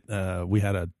fly it, we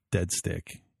had a dead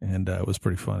stick, and it was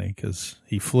pretty funny because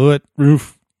he flew it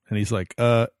roof, and he's like,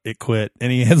 it quit,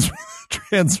 and he hands the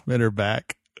transmitter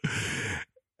back.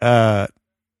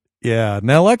 Yeah.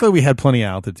 Now, luckily, we had plenty of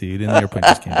altitude, and the airplane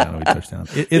just came down and we touched down.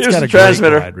 It's got a great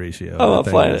glide ratio. I'll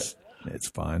fly it. It's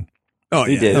fine. Oh,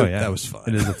 he did. Oh, yeah. That was fun.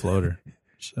 It is a floater.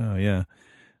 So, yeah.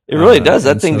 It really does.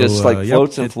 That thing just like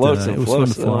floats and floats and floats. It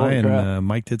was fun to fly, and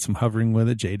Mike did some hovering with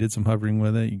it. Jay did some hovering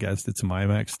with it. You guys did some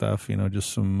IMAX stuff.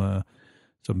 Just some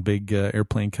big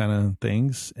airplane kind of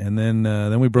things. And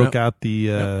then we broke out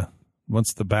the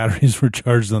once the batteries were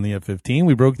charged on the F-15,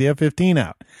 we broke the F-15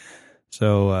 out.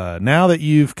 So now that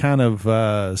you've kind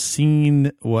of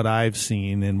seen what I've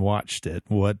seen and watched it,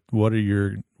 what are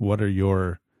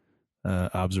your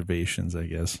observations, I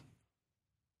guess?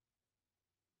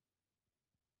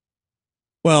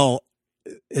 Well,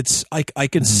 it's I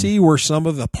can see where some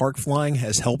of the park flying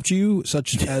has helped you,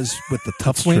 such as with the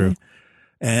Tough Wing. True.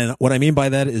 And what I mean by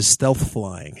that is stealth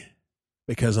flying,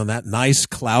 because on that nice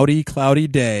cloudy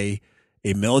day,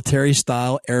 a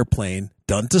military-style airplane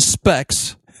done to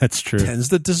specs, that's true, tends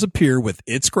to disappear with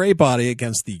its gray body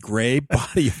against the gray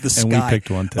body of the sky. And we picked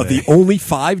one today. Of the only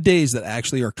 5 days that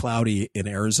actually are cloudy in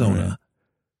Arizona.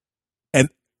 And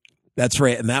that's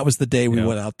right. And that was the day we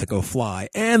went out to go fly.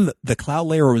 And the cloud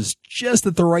layer was just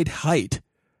at the right height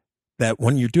that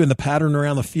when you're doing the pattern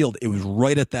around the field, it was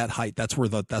right at that height. That's where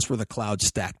the clouds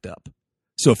stacked up.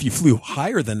 So if you flew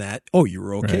higher than that, you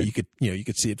were okay. Right. You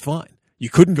could see it fine. You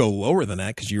couldn't go lower than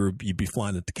that because you'd be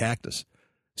flying at the cactus.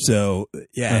 So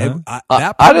I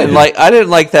didn't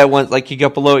like that one. Like you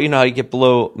get below, how you get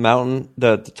below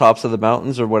the tops of the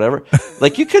mountains or whatever.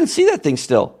 Like you couldn't see that thing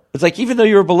still. It's like even though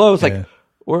you were below, it's like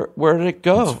where did it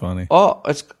go? That's funny.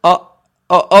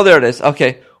 Oh, there it is.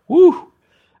 Okay, woo.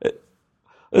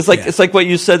 It's like what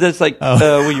you said. It's like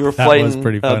when you were flying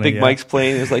Big Mike's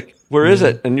plane. It's like, where is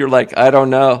it? And you're like, I don't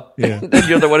know. Yeah. And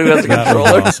you're the one who has the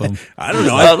controller. Awesome. I don't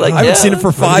know. I haven't seen it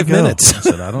for 5 minutes. I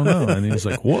said, I don't know. And he was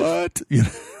like, what?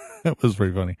 That was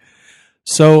pretty funny.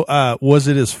 So was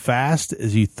it as fast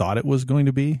as you thought it was going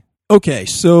to be? Okay.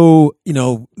 So,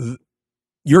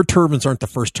 your turbines aren't the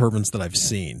first turbines that I've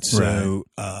seen. So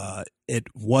it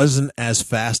wasn't as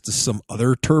fast as some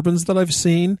other turbines that I've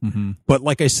seen. Mm-hmm. But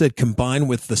like I said, combined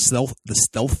with the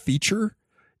stealth feature,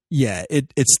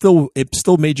 it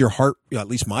still made your heart, at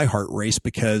least my heart, race,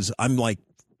 because I'm like,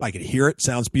 I could hear it,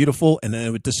 sounds beautiful, and then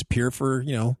it would disappear for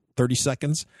 30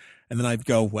 seconds. And then I'd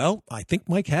go, well, I think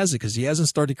Mike has it because he hasn't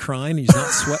started crying. He's not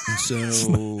sweating.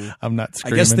 So I'm not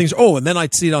screaming. I guess things. Oh, and then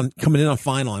I'd see it coming in on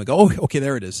final. I go, oh, okay,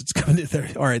 there it is. It's coming in there.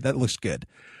 All right, that looks good.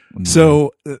 Mm-hmm.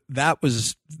 So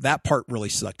that part really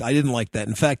sucked. I didn't like that.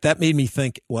 In fact, that made me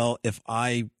think, well, if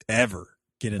I ever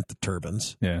get into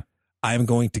turbines, I'm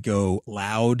going to go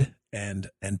loud and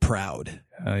proud.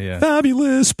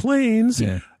 Fabulous planes.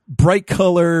 Yeah. Bright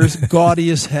colors, gaudy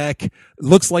as heck.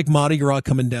 Looks like Mardi Gras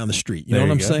coming down the street. You know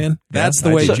what I'm saying? That's the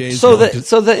way Jay's so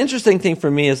the interesting thing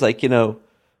for me is like,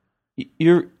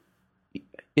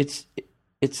 it's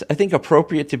I think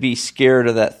appropriate to be scared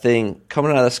of that thing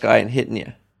coming out of the sky and hitting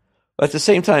you. But at the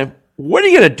same time, what are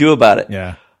you going to do about it?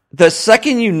 Yeah. The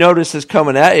second you notice it's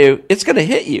coming at you, it's going to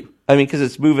hit you. I mean, because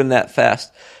it's moving that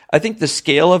fast. I think the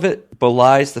scale of it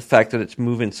belies the fact that it's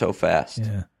moving so fast.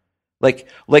 Yeah. Like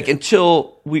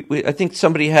until we I think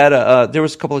somebody had there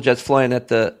was a couple of jets flying at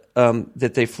the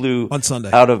that they flew on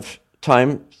Sunday out of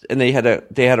time, and they had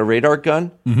a radar gun.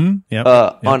 Mm-hmm.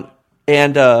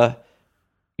 Yep.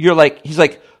 You're like, he's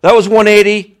like, that was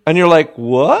 180, and you're like,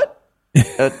 what?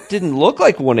 It didn't look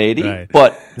like 180, right.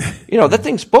 But that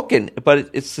thing's booking.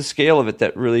 But it's the scale of it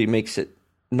that really makes it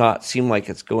not seem like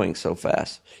it's going so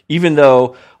fast. Even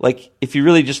though, like, if you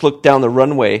really just look down the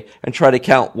runway and try to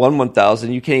count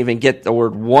 1,000, you can't even get the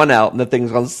word one out, and the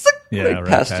thing's going right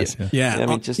past you. Yeah, I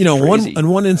mean, just crazy. in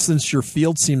one instance, your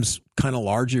field seems kind of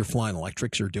large. You're flying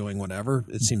electrics or doing whatever.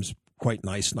 It seems quite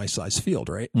nice size field,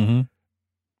 right? Mm-hmm.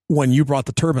 When you brought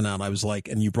the turbine out, I was like,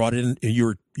 and you brought it in,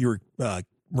 you were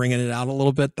ringing it out a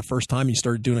little bit the first time. You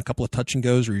started doing a couple of touch and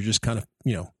goes, or you're just kind of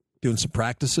doing some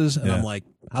practices, and I'm like,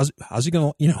 how's he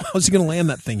gonna land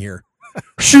that thing here?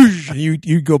 And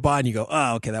you go by and you go,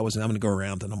 oh, okay, that wasn't. I'm gonna go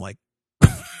around, and I'm like,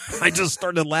 I just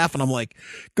started laughing. I'm like,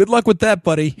 good luck with that,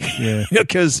 buddy. Yeah,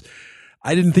 because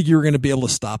I didn't think you were going to be able to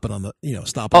stop it on the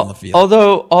on the field.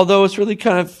 Although it's really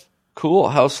kind of cool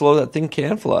how slow that thing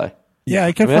can fly. Yeah,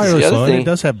 it can fly really slow. And it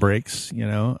does have brakes,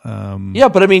 Yeah,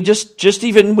 but I mean, just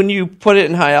even when you put it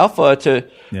in high alpha to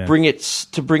bring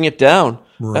it down.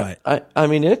 Right. I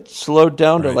mean, it slowed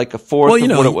down to like a fourth of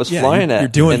what it was flying at. You're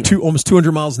doing almost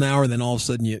 200 miles an hour, and then all of a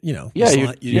sudden, you're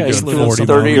doing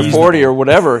 30 or 40 or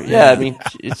whatever. Yeah, I mean,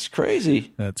 it's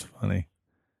crazy. That's funny.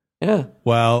 Yeah.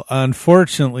 Well,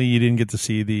 unfortunately, you didn't get to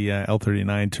see the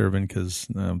L-39 turbine because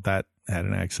that had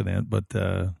an accident, but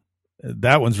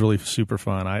that one's really super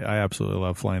fun. I absolutely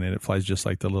love flying it. It flies just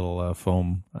like the little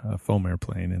foam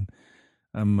airplane, and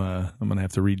I'm gonna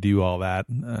have to redo all that,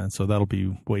 so that'll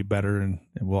be way better, and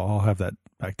we'll all have that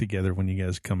back together when you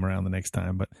guys come around the next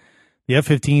time. But The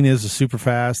F-15 is a super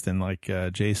fast, and like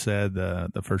Jay said,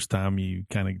 the first time you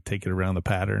kind of take it around the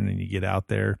pattern and you get out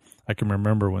there. I can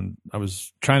remember when I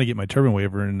was trying to get my turbine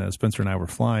waiver, and Spencer and I were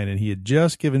flying, and he had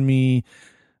just given me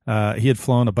he had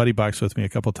flown a buddy box with me a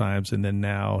couple times, and then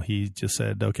now he just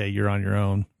said, okay, you're on your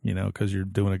own, because you're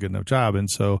doing a good enough job.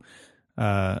 And so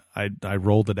I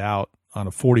rolled it out on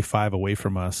a 45 away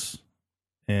from us,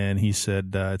 and he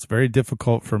said, it's very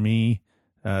difficult for me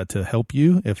to help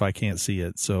you if I can't see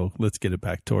it, so let's get it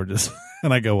back towards us.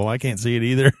 And I go, well, I can't see it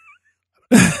either.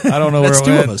 I don't know where it went. That's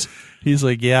two of us. He's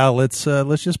like, yeah, let's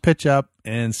just pitch up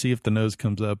and see if the nose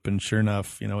comes up. And sure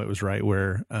enough, it was right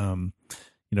where right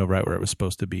where it was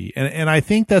supposed to be. And I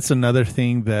think that's another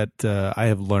thing that I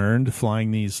have learned flying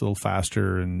these little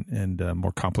faster and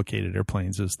more complicated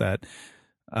airplanes is that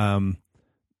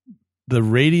the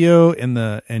radio and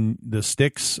the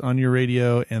sticks on your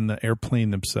radio and the airplane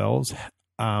themselves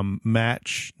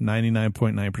match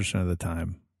 99.9% of the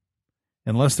time,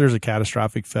 unless there's a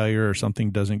catastrophic failure or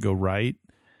something doesn't go right.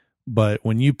 But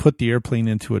when you put the airplane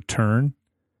into a turn,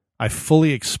 I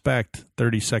fully expect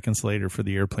 30 seconds later for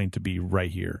the airplane to be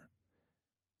right here.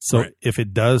 So right. If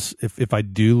it does, if I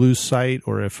do lose sight,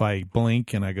 or if I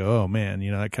blink and I go, oh man,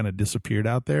 that kind of disappeared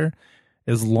out there,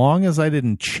 as long as I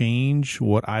didn't change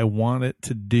what I want it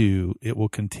to do, it will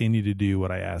continue to do what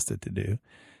I asked it to do.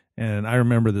 And I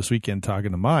remember this weekend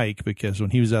talking to Mike, because when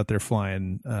he was out there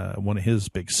flying one of his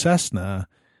big Cessna,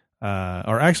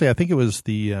 or actually I think it was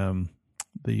the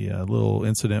little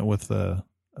incident with the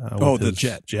the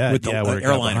jet with the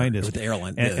airline behind us. With the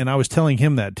airline, and I was telling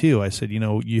him that too. I said,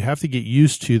 you have to get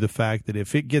used to the fact that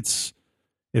if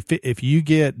you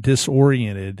get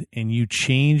disoriented and you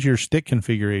change your stick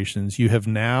configurations, you have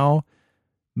now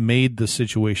made the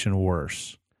situation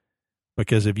worse.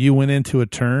 Because if you went into a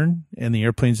turn and the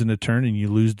airplane's in a turn and you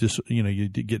lose you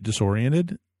get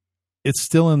disoriented, it's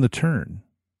still in the turn.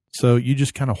 So you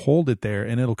just kind of hold it there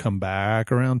and it'll come back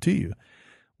around to you.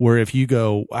 Where if you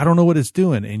go, I don't know what it's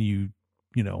doing, and you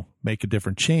make a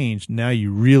different change, now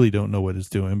you really don't know what it's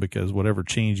doing, because whatever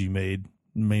change you made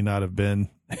may not have been,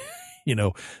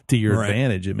 to your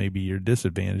advantage. It may be your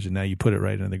disadvantage, and now you put it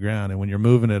right in the ground. And when you're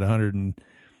moving at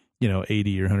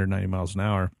 180 or 190 miles an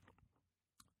hour,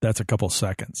 that's a couple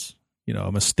seconds.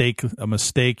 A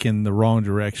mistake in the wrong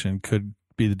direction could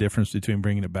be the difference between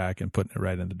bringing it back and putting it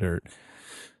right in the dirt.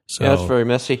 So yeah, that's very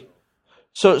messy.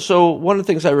 So one of the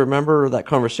things I remember that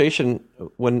conversation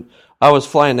when I was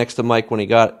flying next to Mike when he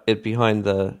got it behind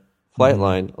the flight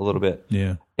line a little bit.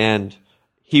 Yeah. And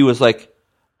he was like,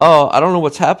 oh, I don't know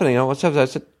what's happening. I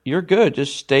said, you're good.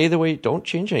 Just stay the way. Don't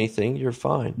change anything. You're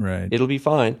fine. Right. It'll be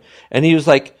fine. And he was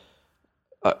like,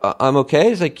 I'm okay.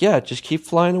 He's like, yeah, just keep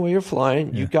flying the way you're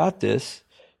flying. Yeah. You got this.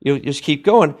 You just keep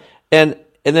going. And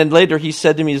then later he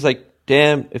said to me, he's like,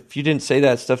 damn, if you didn't say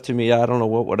that stuff to me, I don't know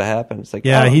what would have happened. It's like,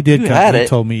 yeah, he did. He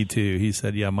told me too. He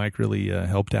said, yeah, Mike really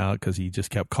helped out because he just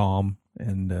kept calm.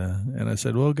 And I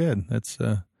said, well, good. That's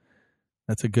a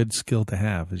good skill to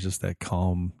have. It's just that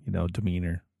calm,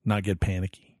 demeanor, not get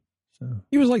panicky. So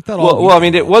he was like that all well, I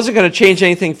mean, it wasn't going to change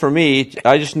anything for me.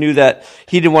 I just knew that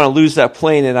he didn't want to lose that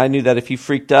plane, and I knew that if he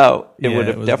freaked out, it would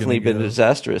have definitely been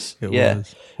disastrous. It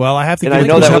was. Well, I have to. And I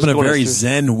know that was having a very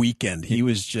zen weekend. He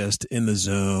was just in the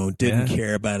zone, didn't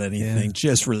care about anything,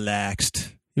 just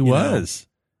relaxed. He was.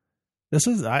 This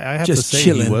is. I have just to say,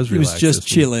 chilling. He was relaxed. He was just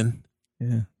chilling.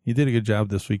 Yeah, he did a good job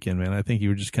this weekend, man. I think you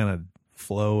were just kind of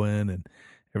flowing, and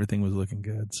everything was looking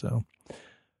good. So,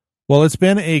 well, it's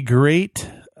been a great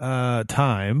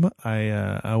time.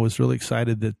 I was really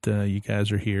excited that you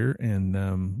guys are here, and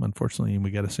unfortunately we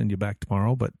got to send you back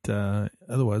tomorrow, but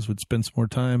otherwise we'd spend some more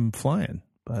time flying.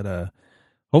 But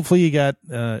hopefully you got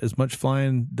as much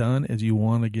flying done as you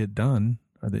want to get done,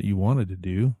 or that you wanted to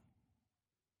do.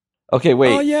 Okay,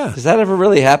 wait. Oh, yeah. Does that ever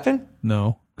really happen?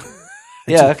 No.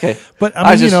 Yeah, okay. But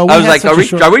I mean, I was like,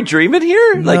 are we dreaming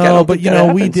here? No, like, I don't but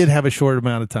think we did have a short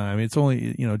amount of time. It's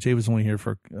only, Jay was only here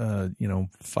for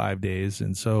 5 days,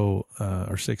 and so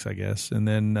or 6, I guess. And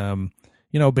then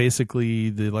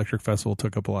basically the Electric Festival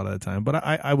took up a lot of the time. But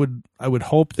I would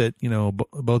hope that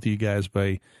both of you guys,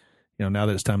 by now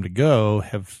that it's time to go,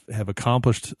 have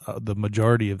accomplished the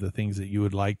majority of the things that you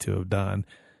would like to have done.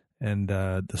 And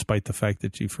despite the fact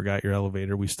that you forgot your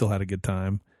elevator, we still had a good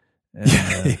time. And,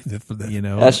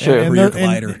 that's true.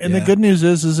 And the good news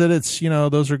is that it's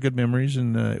those are good memories,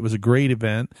 and it was a great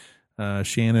event.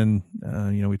 Shannon,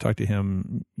 we talked to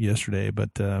him yesterday, but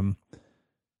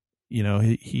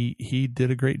he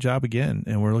did a great job again,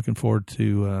 and we're looking forward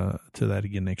to that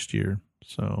again next year.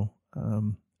 So,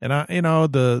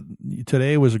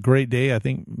 today was a great day. I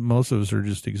think most of us are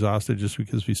just exhausted just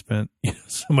because we spent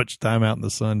so much time out in the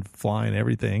sun flying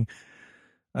everything.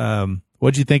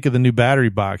 What'd you think of the new battery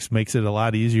box? Makes it a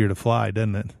lot easier to fly,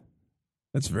 doesn't it?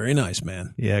 That's very nice,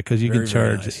 man. Yeah, because you can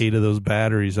charge 8 of those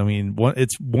batteries. I mean,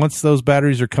 once those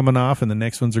batteries are coming off and the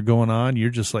next ones are going on,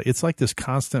 you're just like, it's like this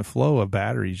constant flow of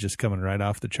batteries just coming right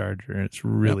off the charger. And it's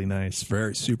really nice. It's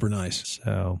very super nice.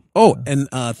 So, and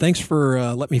thanks for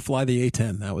letting me fly the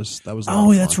A10. That was.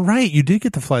 Oh, that's right. You did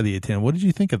get to fly the A10. What did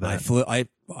you think of that?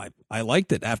 I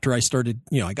liked it after I started.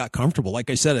 I got comfortable. Like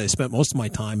I said, I spent most of my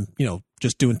time,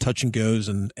 just doing touch and goes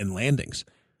and landings.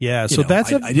 Yeah, so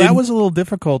that was a little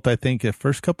difficult, I think. The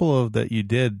first couple of that you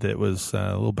did, that was a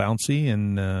little bouncy,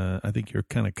 and I think you're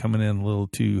kind of coming in a little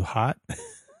too hot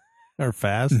or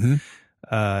fast. Mm-hmm.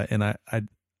 And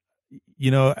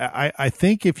I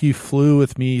think if you flew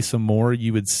with me some more,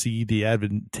 you would see the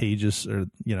advantageous, or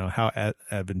how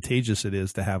advantageous it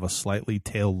is to have a slightly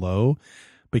tail low,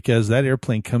 because that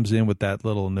airplane comes in with that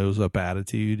little nose up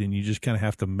attitude, and you just kind of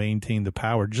have to maintain the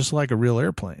power, just like a real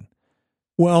airplane.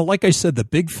 Well, like I said, the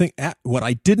big thing, what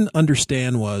I didn't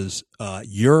understand was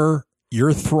your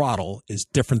throttle is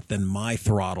different than my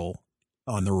throttle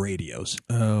on the radios.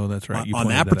 Oh, that's right. On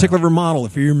that particular model,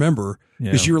 if you remember,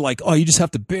 because you were like, you just have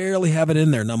to barely have it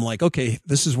in there. And I'm like, okay,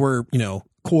 this is where,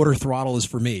 quarter throttle is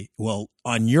for me. Well,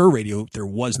 on your radio, there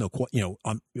was no,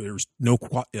 there's no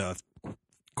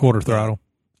quarter throttle.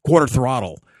 Quarter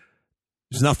throttle.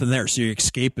 There's nothing there. So your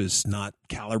escape is not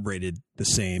calibrated the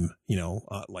same,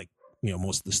 like,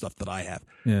 most of the stuff that I have.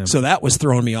 Yeah. So that was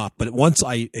throwing me off. But once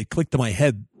it clicked in my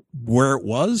head where it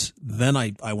was, then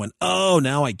I went, oh,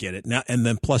 now I get it. Now, and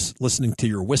then plus listening to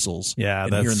your whistles,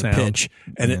 and hearing sound. The pitch,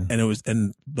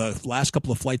 and the last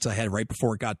couple of flights I had right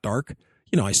before it got dark,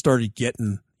 I started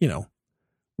getting,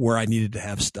 where I needed to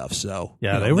have stuff. So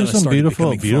there were some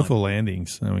beautiful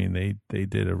landings. I mean, they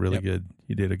did a really good.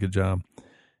 You did a good job.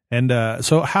 And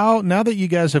so now that you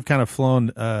guys have kind of flown,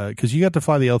 because you got to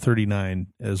fly the L-39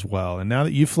 as well, and now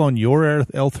that you've flown your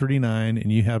L-39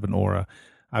 and you have an Aura,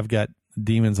 I've got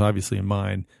Demons obviously in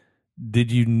mind.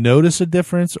 Did you notice a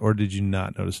difference, or did you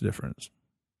not notice a difference?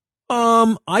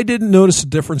 I didn't notice a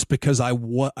difference because I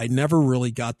never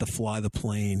really got to fly the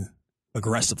plane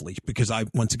aggressively, because I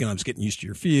was getting used to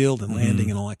your field and landing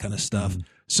and all that kind of stuff. Mm-hmm.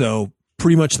 So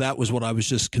pretty much that was what I was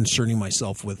just concerning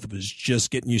myself with, was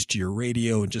just getting used to your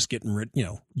radio and just getting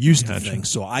used to things.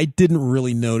 So I didn't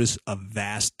really notice a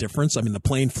vast difference. I mean, the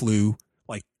plane flew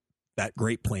like that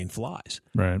great plane flies.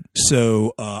 Right.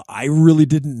 So I really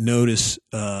didn't notice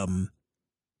a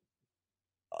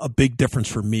big difference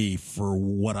for me for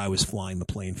what I was flying the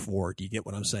plane for. Do you get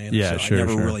what I'm saying? Yeah, so sure. I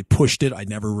never really pushed it. I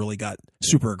never really got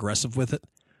super aggressive with it.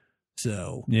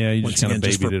 So you just kind of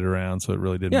babied it around, so it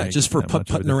really didn't. Yeah, just for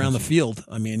putting around the field.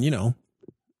 I mean,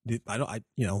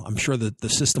 I'm sure that the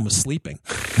system was sleeping.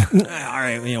 All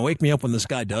right, wake me up when this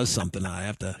guy does something. I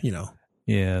have to,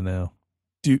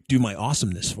 do my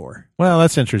awesomeness for. Well,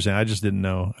 that's interesting. I just didn't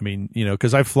know. I mean,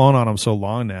 because I've flown on them so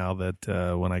long now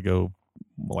that when I go,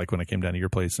 like when I came down to your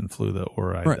place and flew the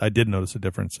Aura, I did notice a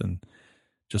difference in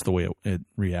just the way it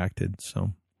reacted.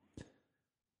 So,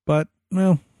 but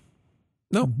well.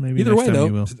 No, maybe either way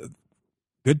though,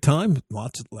 good time.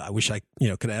 I wish I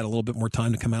could add a little bit more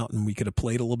time to come out and we could have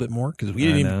played a little bit more, because we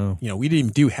didn't even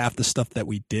do half the stuff that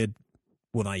we did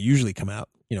when I usually come out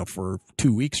for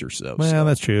 2 weeks or so. Well,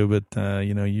 that's true, but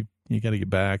you got to get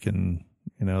back, and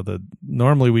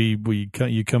normally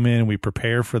you come in and we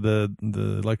prepare for the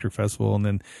Electric Festival, and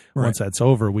then once that's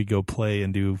over we go play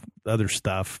and do other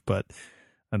stuff, but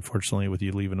unfortunately, with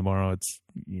you leaving tomorrow, it's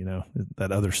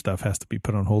that other stuff has to be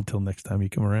put on hold till next time you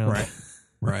come around.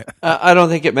 Right. I don't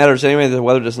think it matters anyway. The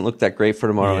weather doesn't look that great for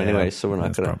tomorrow anyway, so we're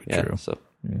not going to. Yeah, true. So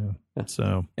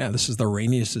this is the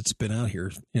rainiest it's been out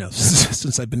here,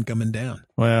 since I've been coming down.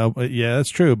 Well, yeah, that's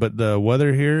true. But the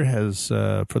weather here has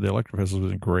for the Electric Festival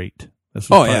has been great.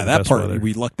 That part weather.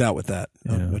 We lucked out with that.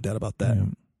 No doubt about that. Yeah.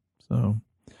 So.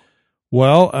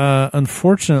 Well,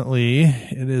 unfortunately,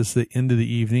 it is the end of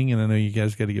the evening, and I know you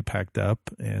guys got to get packed up.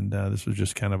 And this was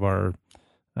just kind of our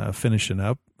finishing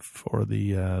up for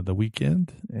the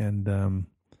weekend, and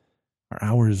our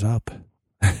hour is up.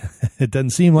 It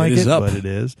doesn't seem like it, but it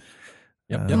is.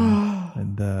 Yep.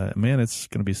 And man, it's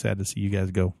going to be sad to see you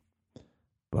guys go.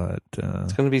 But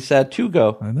it's going to be sad to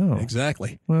go. I know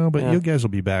exactly. Well, but you guys will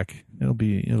be back. It'll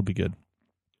be good.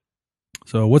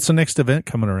 So, what's the next event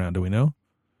coming around? Do we know?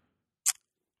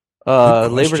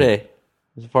 Labor Day,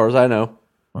 as far as I know.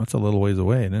 Well, that's a little ways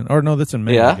away. Or no, that's in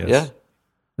May. I guess. Yeah.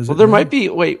 Well, there might be.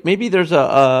 Wait, maybe there's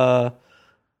a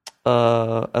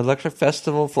Electric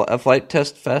Festival, a flight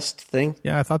test fest thing.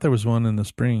 Yeah, I thought there was one in the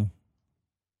spring.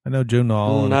 I know Joe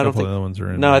Knoll and a couple of other ones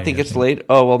are in. No, I think it's late.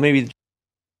 Oh well, maybe.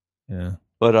 Yeah.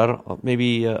 but I don't.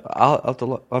 Maybe I'll have to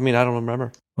look. I mean, I don't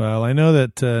remember. Well, I know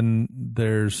that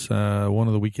there's one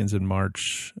of the weekends in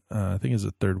March. I think it's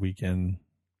the third weekend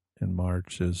in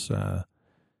March is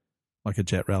like a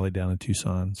jet rally down in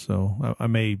Tucson. So I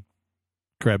may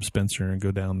grab Spencer and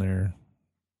go down there.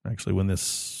 Actually, when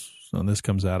this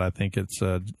comes out, I think it's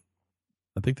I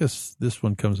think this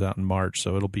one comes out in March,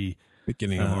 so it'll be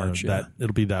beginning of March.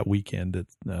 It'll be that weekend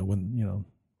when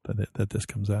that this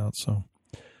comes out. So.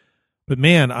 But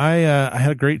man, I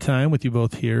had a great time with you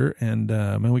both here, and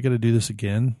man, we got to do this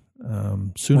again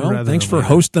sooner. Well, thanks for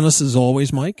hosting us as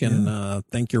always, Mike, and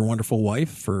thank your wonderful wife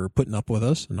for putting up with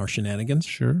us and our shenanigans.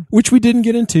 Sure, which we didn't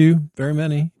get into very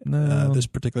many this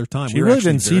particular time. She really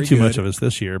didn't see too much of us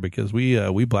this year because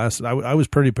we blasted. I was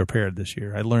pretty prepared this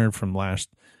year. I learned from last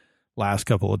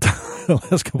couple of times.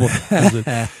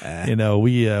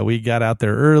 We got out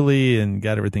there early and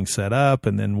got everything set up,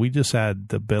 and then we just had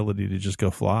the ability to just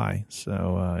go fly.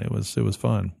 So it was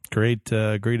fun. Great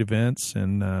events,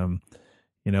 and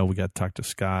we got to talk to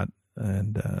Scott,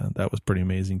 and that was pretty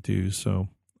amazing too. So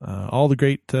all the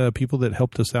great people that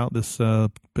helped us out this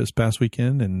past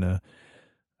weekend, and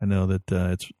I know that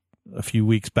it's a few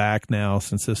weeks back now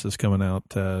since this is coming out,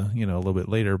 a little bit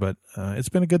later, but it's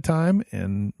been a good time,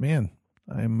 and man,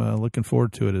 I'm looking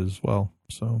forward to it as well.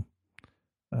 So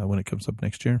when it comes up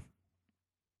next year.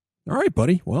 All right,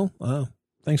 buddy. Well,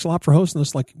 thanks a lot for hosting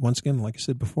us. Once again, like I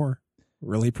said before,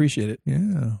 really appreciate it.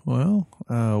 Yeah. Well,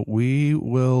 we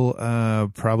will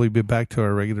probably be back to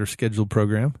our regular scheduled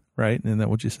program, right? Isn't that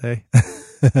what you say?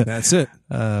 That's it.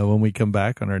 When we come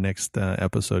back on our next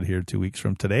episode here 2 weeks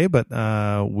from today. But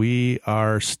we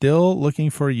are still looking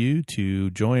for you to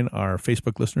join our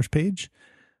Facebook listeners page.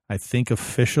 I think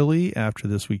officially after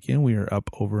this weekend, we are up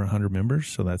over 100 members.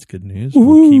 So that's good news.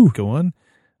 Woo-hoo. We'll keep going.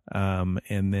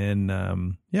 And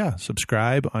then,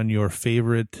 subscribe on your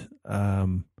favorite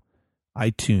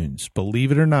iTunes.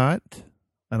 Believe it or not,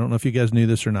 I don't know if you guys knew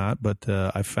this or not, but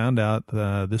I found out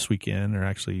this weekend, or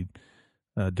actually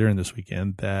during this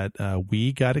weekend, that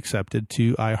we got accepted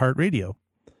to iHeartRadio.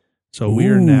 So we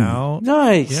are now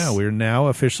nice. Yeah, we're now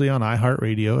officially on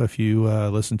iHeartRadio. If you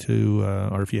listen to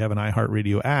or if you have an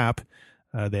iHeartRadio app,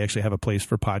 they actually have a place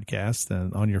for podcasts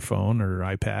on your phone or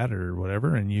iPad or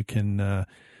whatever, and you can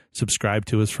subscribe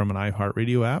to us from an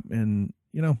iHeartRadio app. And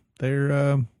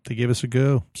they gave us a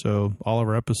go. So all of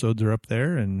our episodes are up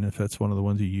there, and if that's one of the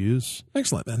ones you use,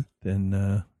 excellent, man.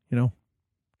 Then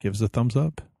give us a thumbs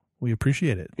up. We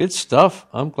appreciate it. Good stuff.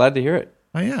 I'm glad to hear it.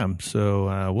 I am.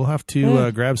 So we'll have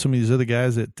to grab some of these other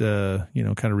guys that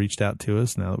kind of reached out to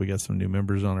us now that we got some new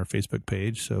members on our Facebook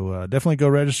page. So definitely go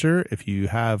register. If you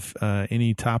have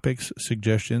any topics,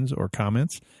 suggestions, or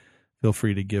comments, feel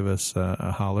free to give us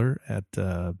a holler at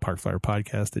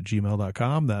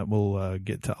parkflyerpodcast@gmail.com. That will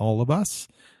get to all of us.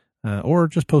 Or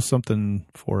just post something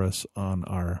for us on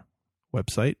our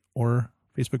website or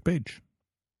Facebook page.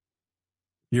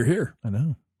 You're here. I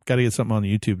know. Got to get something on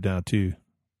the YouTube now, too.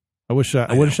 I wish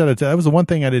I would have shut it down. That was the one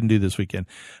thing I didn't do this weekend.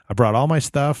 I brought all my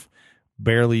stuff,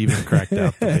 barely even cracked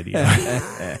out the video.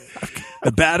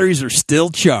 The batteries are still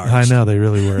charged. I know they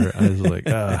really were. I was like,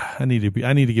 I need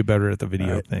to get better at the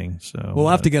video thing. So we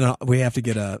have to get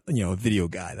a video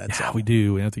guy. That's all. We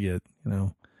do. We have to get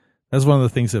that's one of the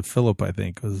things that Philip, I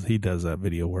think, because he does that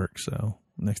video work. So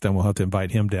next time we'll have to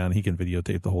invite him down. He can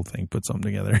videotape the whole thing, put something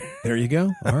together. There you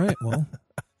go. All right. Well.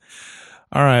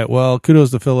 All right. Well,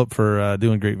 kudos to Philip for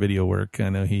doing great video work. I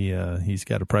know he's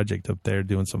got a project up there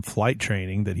doing some flight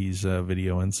training that he's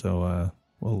videoing. So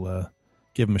we'll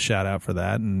give him a shout out for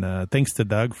that. And thanks to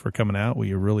Doug for coming out.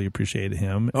 We really appreciate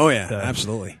him. Oh, yeah,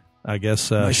 absolutely. I guess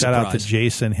shout out to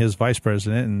Jason, his vice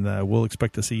president, and we'll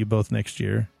expect to see you both next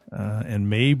year. And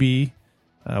maybe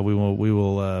we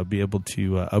will be able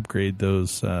to upgrade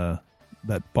those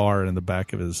that bar in the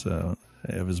back of his back.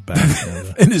 In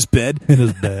his bed? In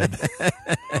his bed.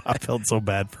 I felt so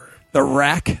bad for him. The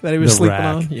rack that he was sleeping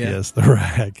on? Yeah. Yes, the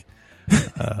rack.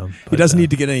 He doesn't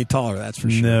need to get any taller, that's for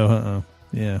sure. No,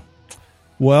 yeah.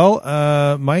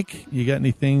 Well, Mike, you got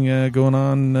anything going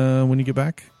on when you get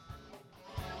back?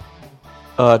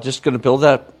 Just going to build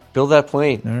that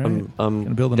plane. All right. I'm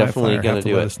gonna build a definitely going to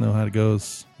do let it. us know how it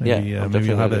goes. Maybe, maybe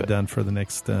you'll have that done for the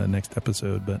next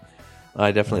episode. But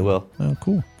I definitely will. Oh,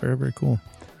 cool! Very, very cool.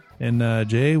 And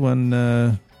Jay,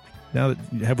 now that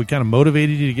have we kind of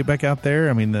motivated you to get back out there?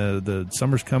 I mean, the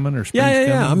summer's coming or spring's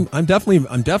coming? I'm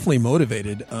definitely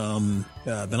motivated. The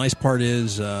nice part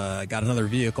is I got another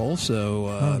vehicle,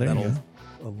 so that'll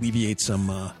alleviate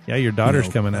some. Your daughter's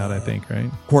coming out, I think, right?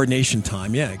 Coordination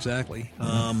time. Yeah, exactly.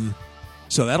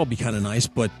 So that'll be kind of nice.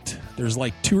 But there's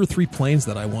like 2 or 3 planes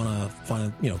that I want to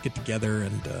find, get together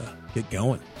and get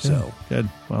going. So good.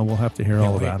 Well, we'll have to hear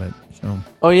all about it. So.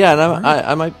 Oh yeah, and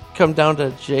I might come down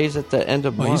to Jay's at the end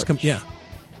of March. Oh yeah.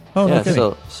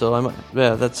 No so I'm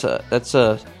that's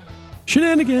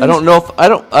shenanigans. I don't know if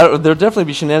there'll definitely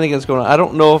be shenanigans going on. I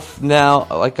don't know if now,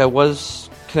 like I was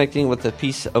connecting with a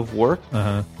piece of work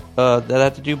that I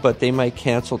have to do, but they might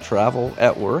cancel travel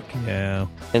at work. Yeah,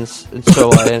 and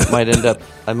so I might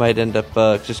end up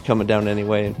just coming down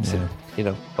anyway and say,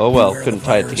 couldn't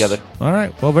tie it together. All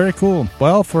right, well, very cool.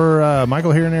 Well, for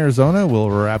Michael here in Arizona,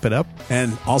 we'll wrap it up,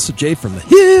 and also Jay from the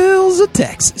hills of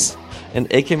Texas, and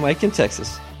AK Mike in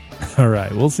Texas. All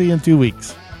right, we'll see you in 2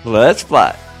 weeks. Let's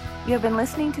fly. You have been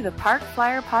listening to the Park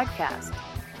Flyer Podcast.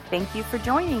 Thank you for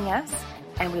joining us,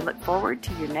 and we look forward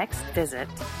to your next visit.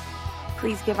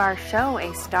 Please give our show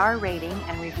a star rating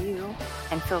and review,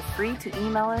 and feel free to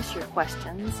email us your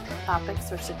questions,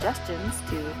 topics, or suggestions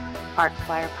to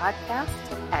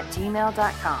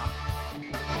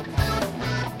parkflyerpodcast@gmail.com.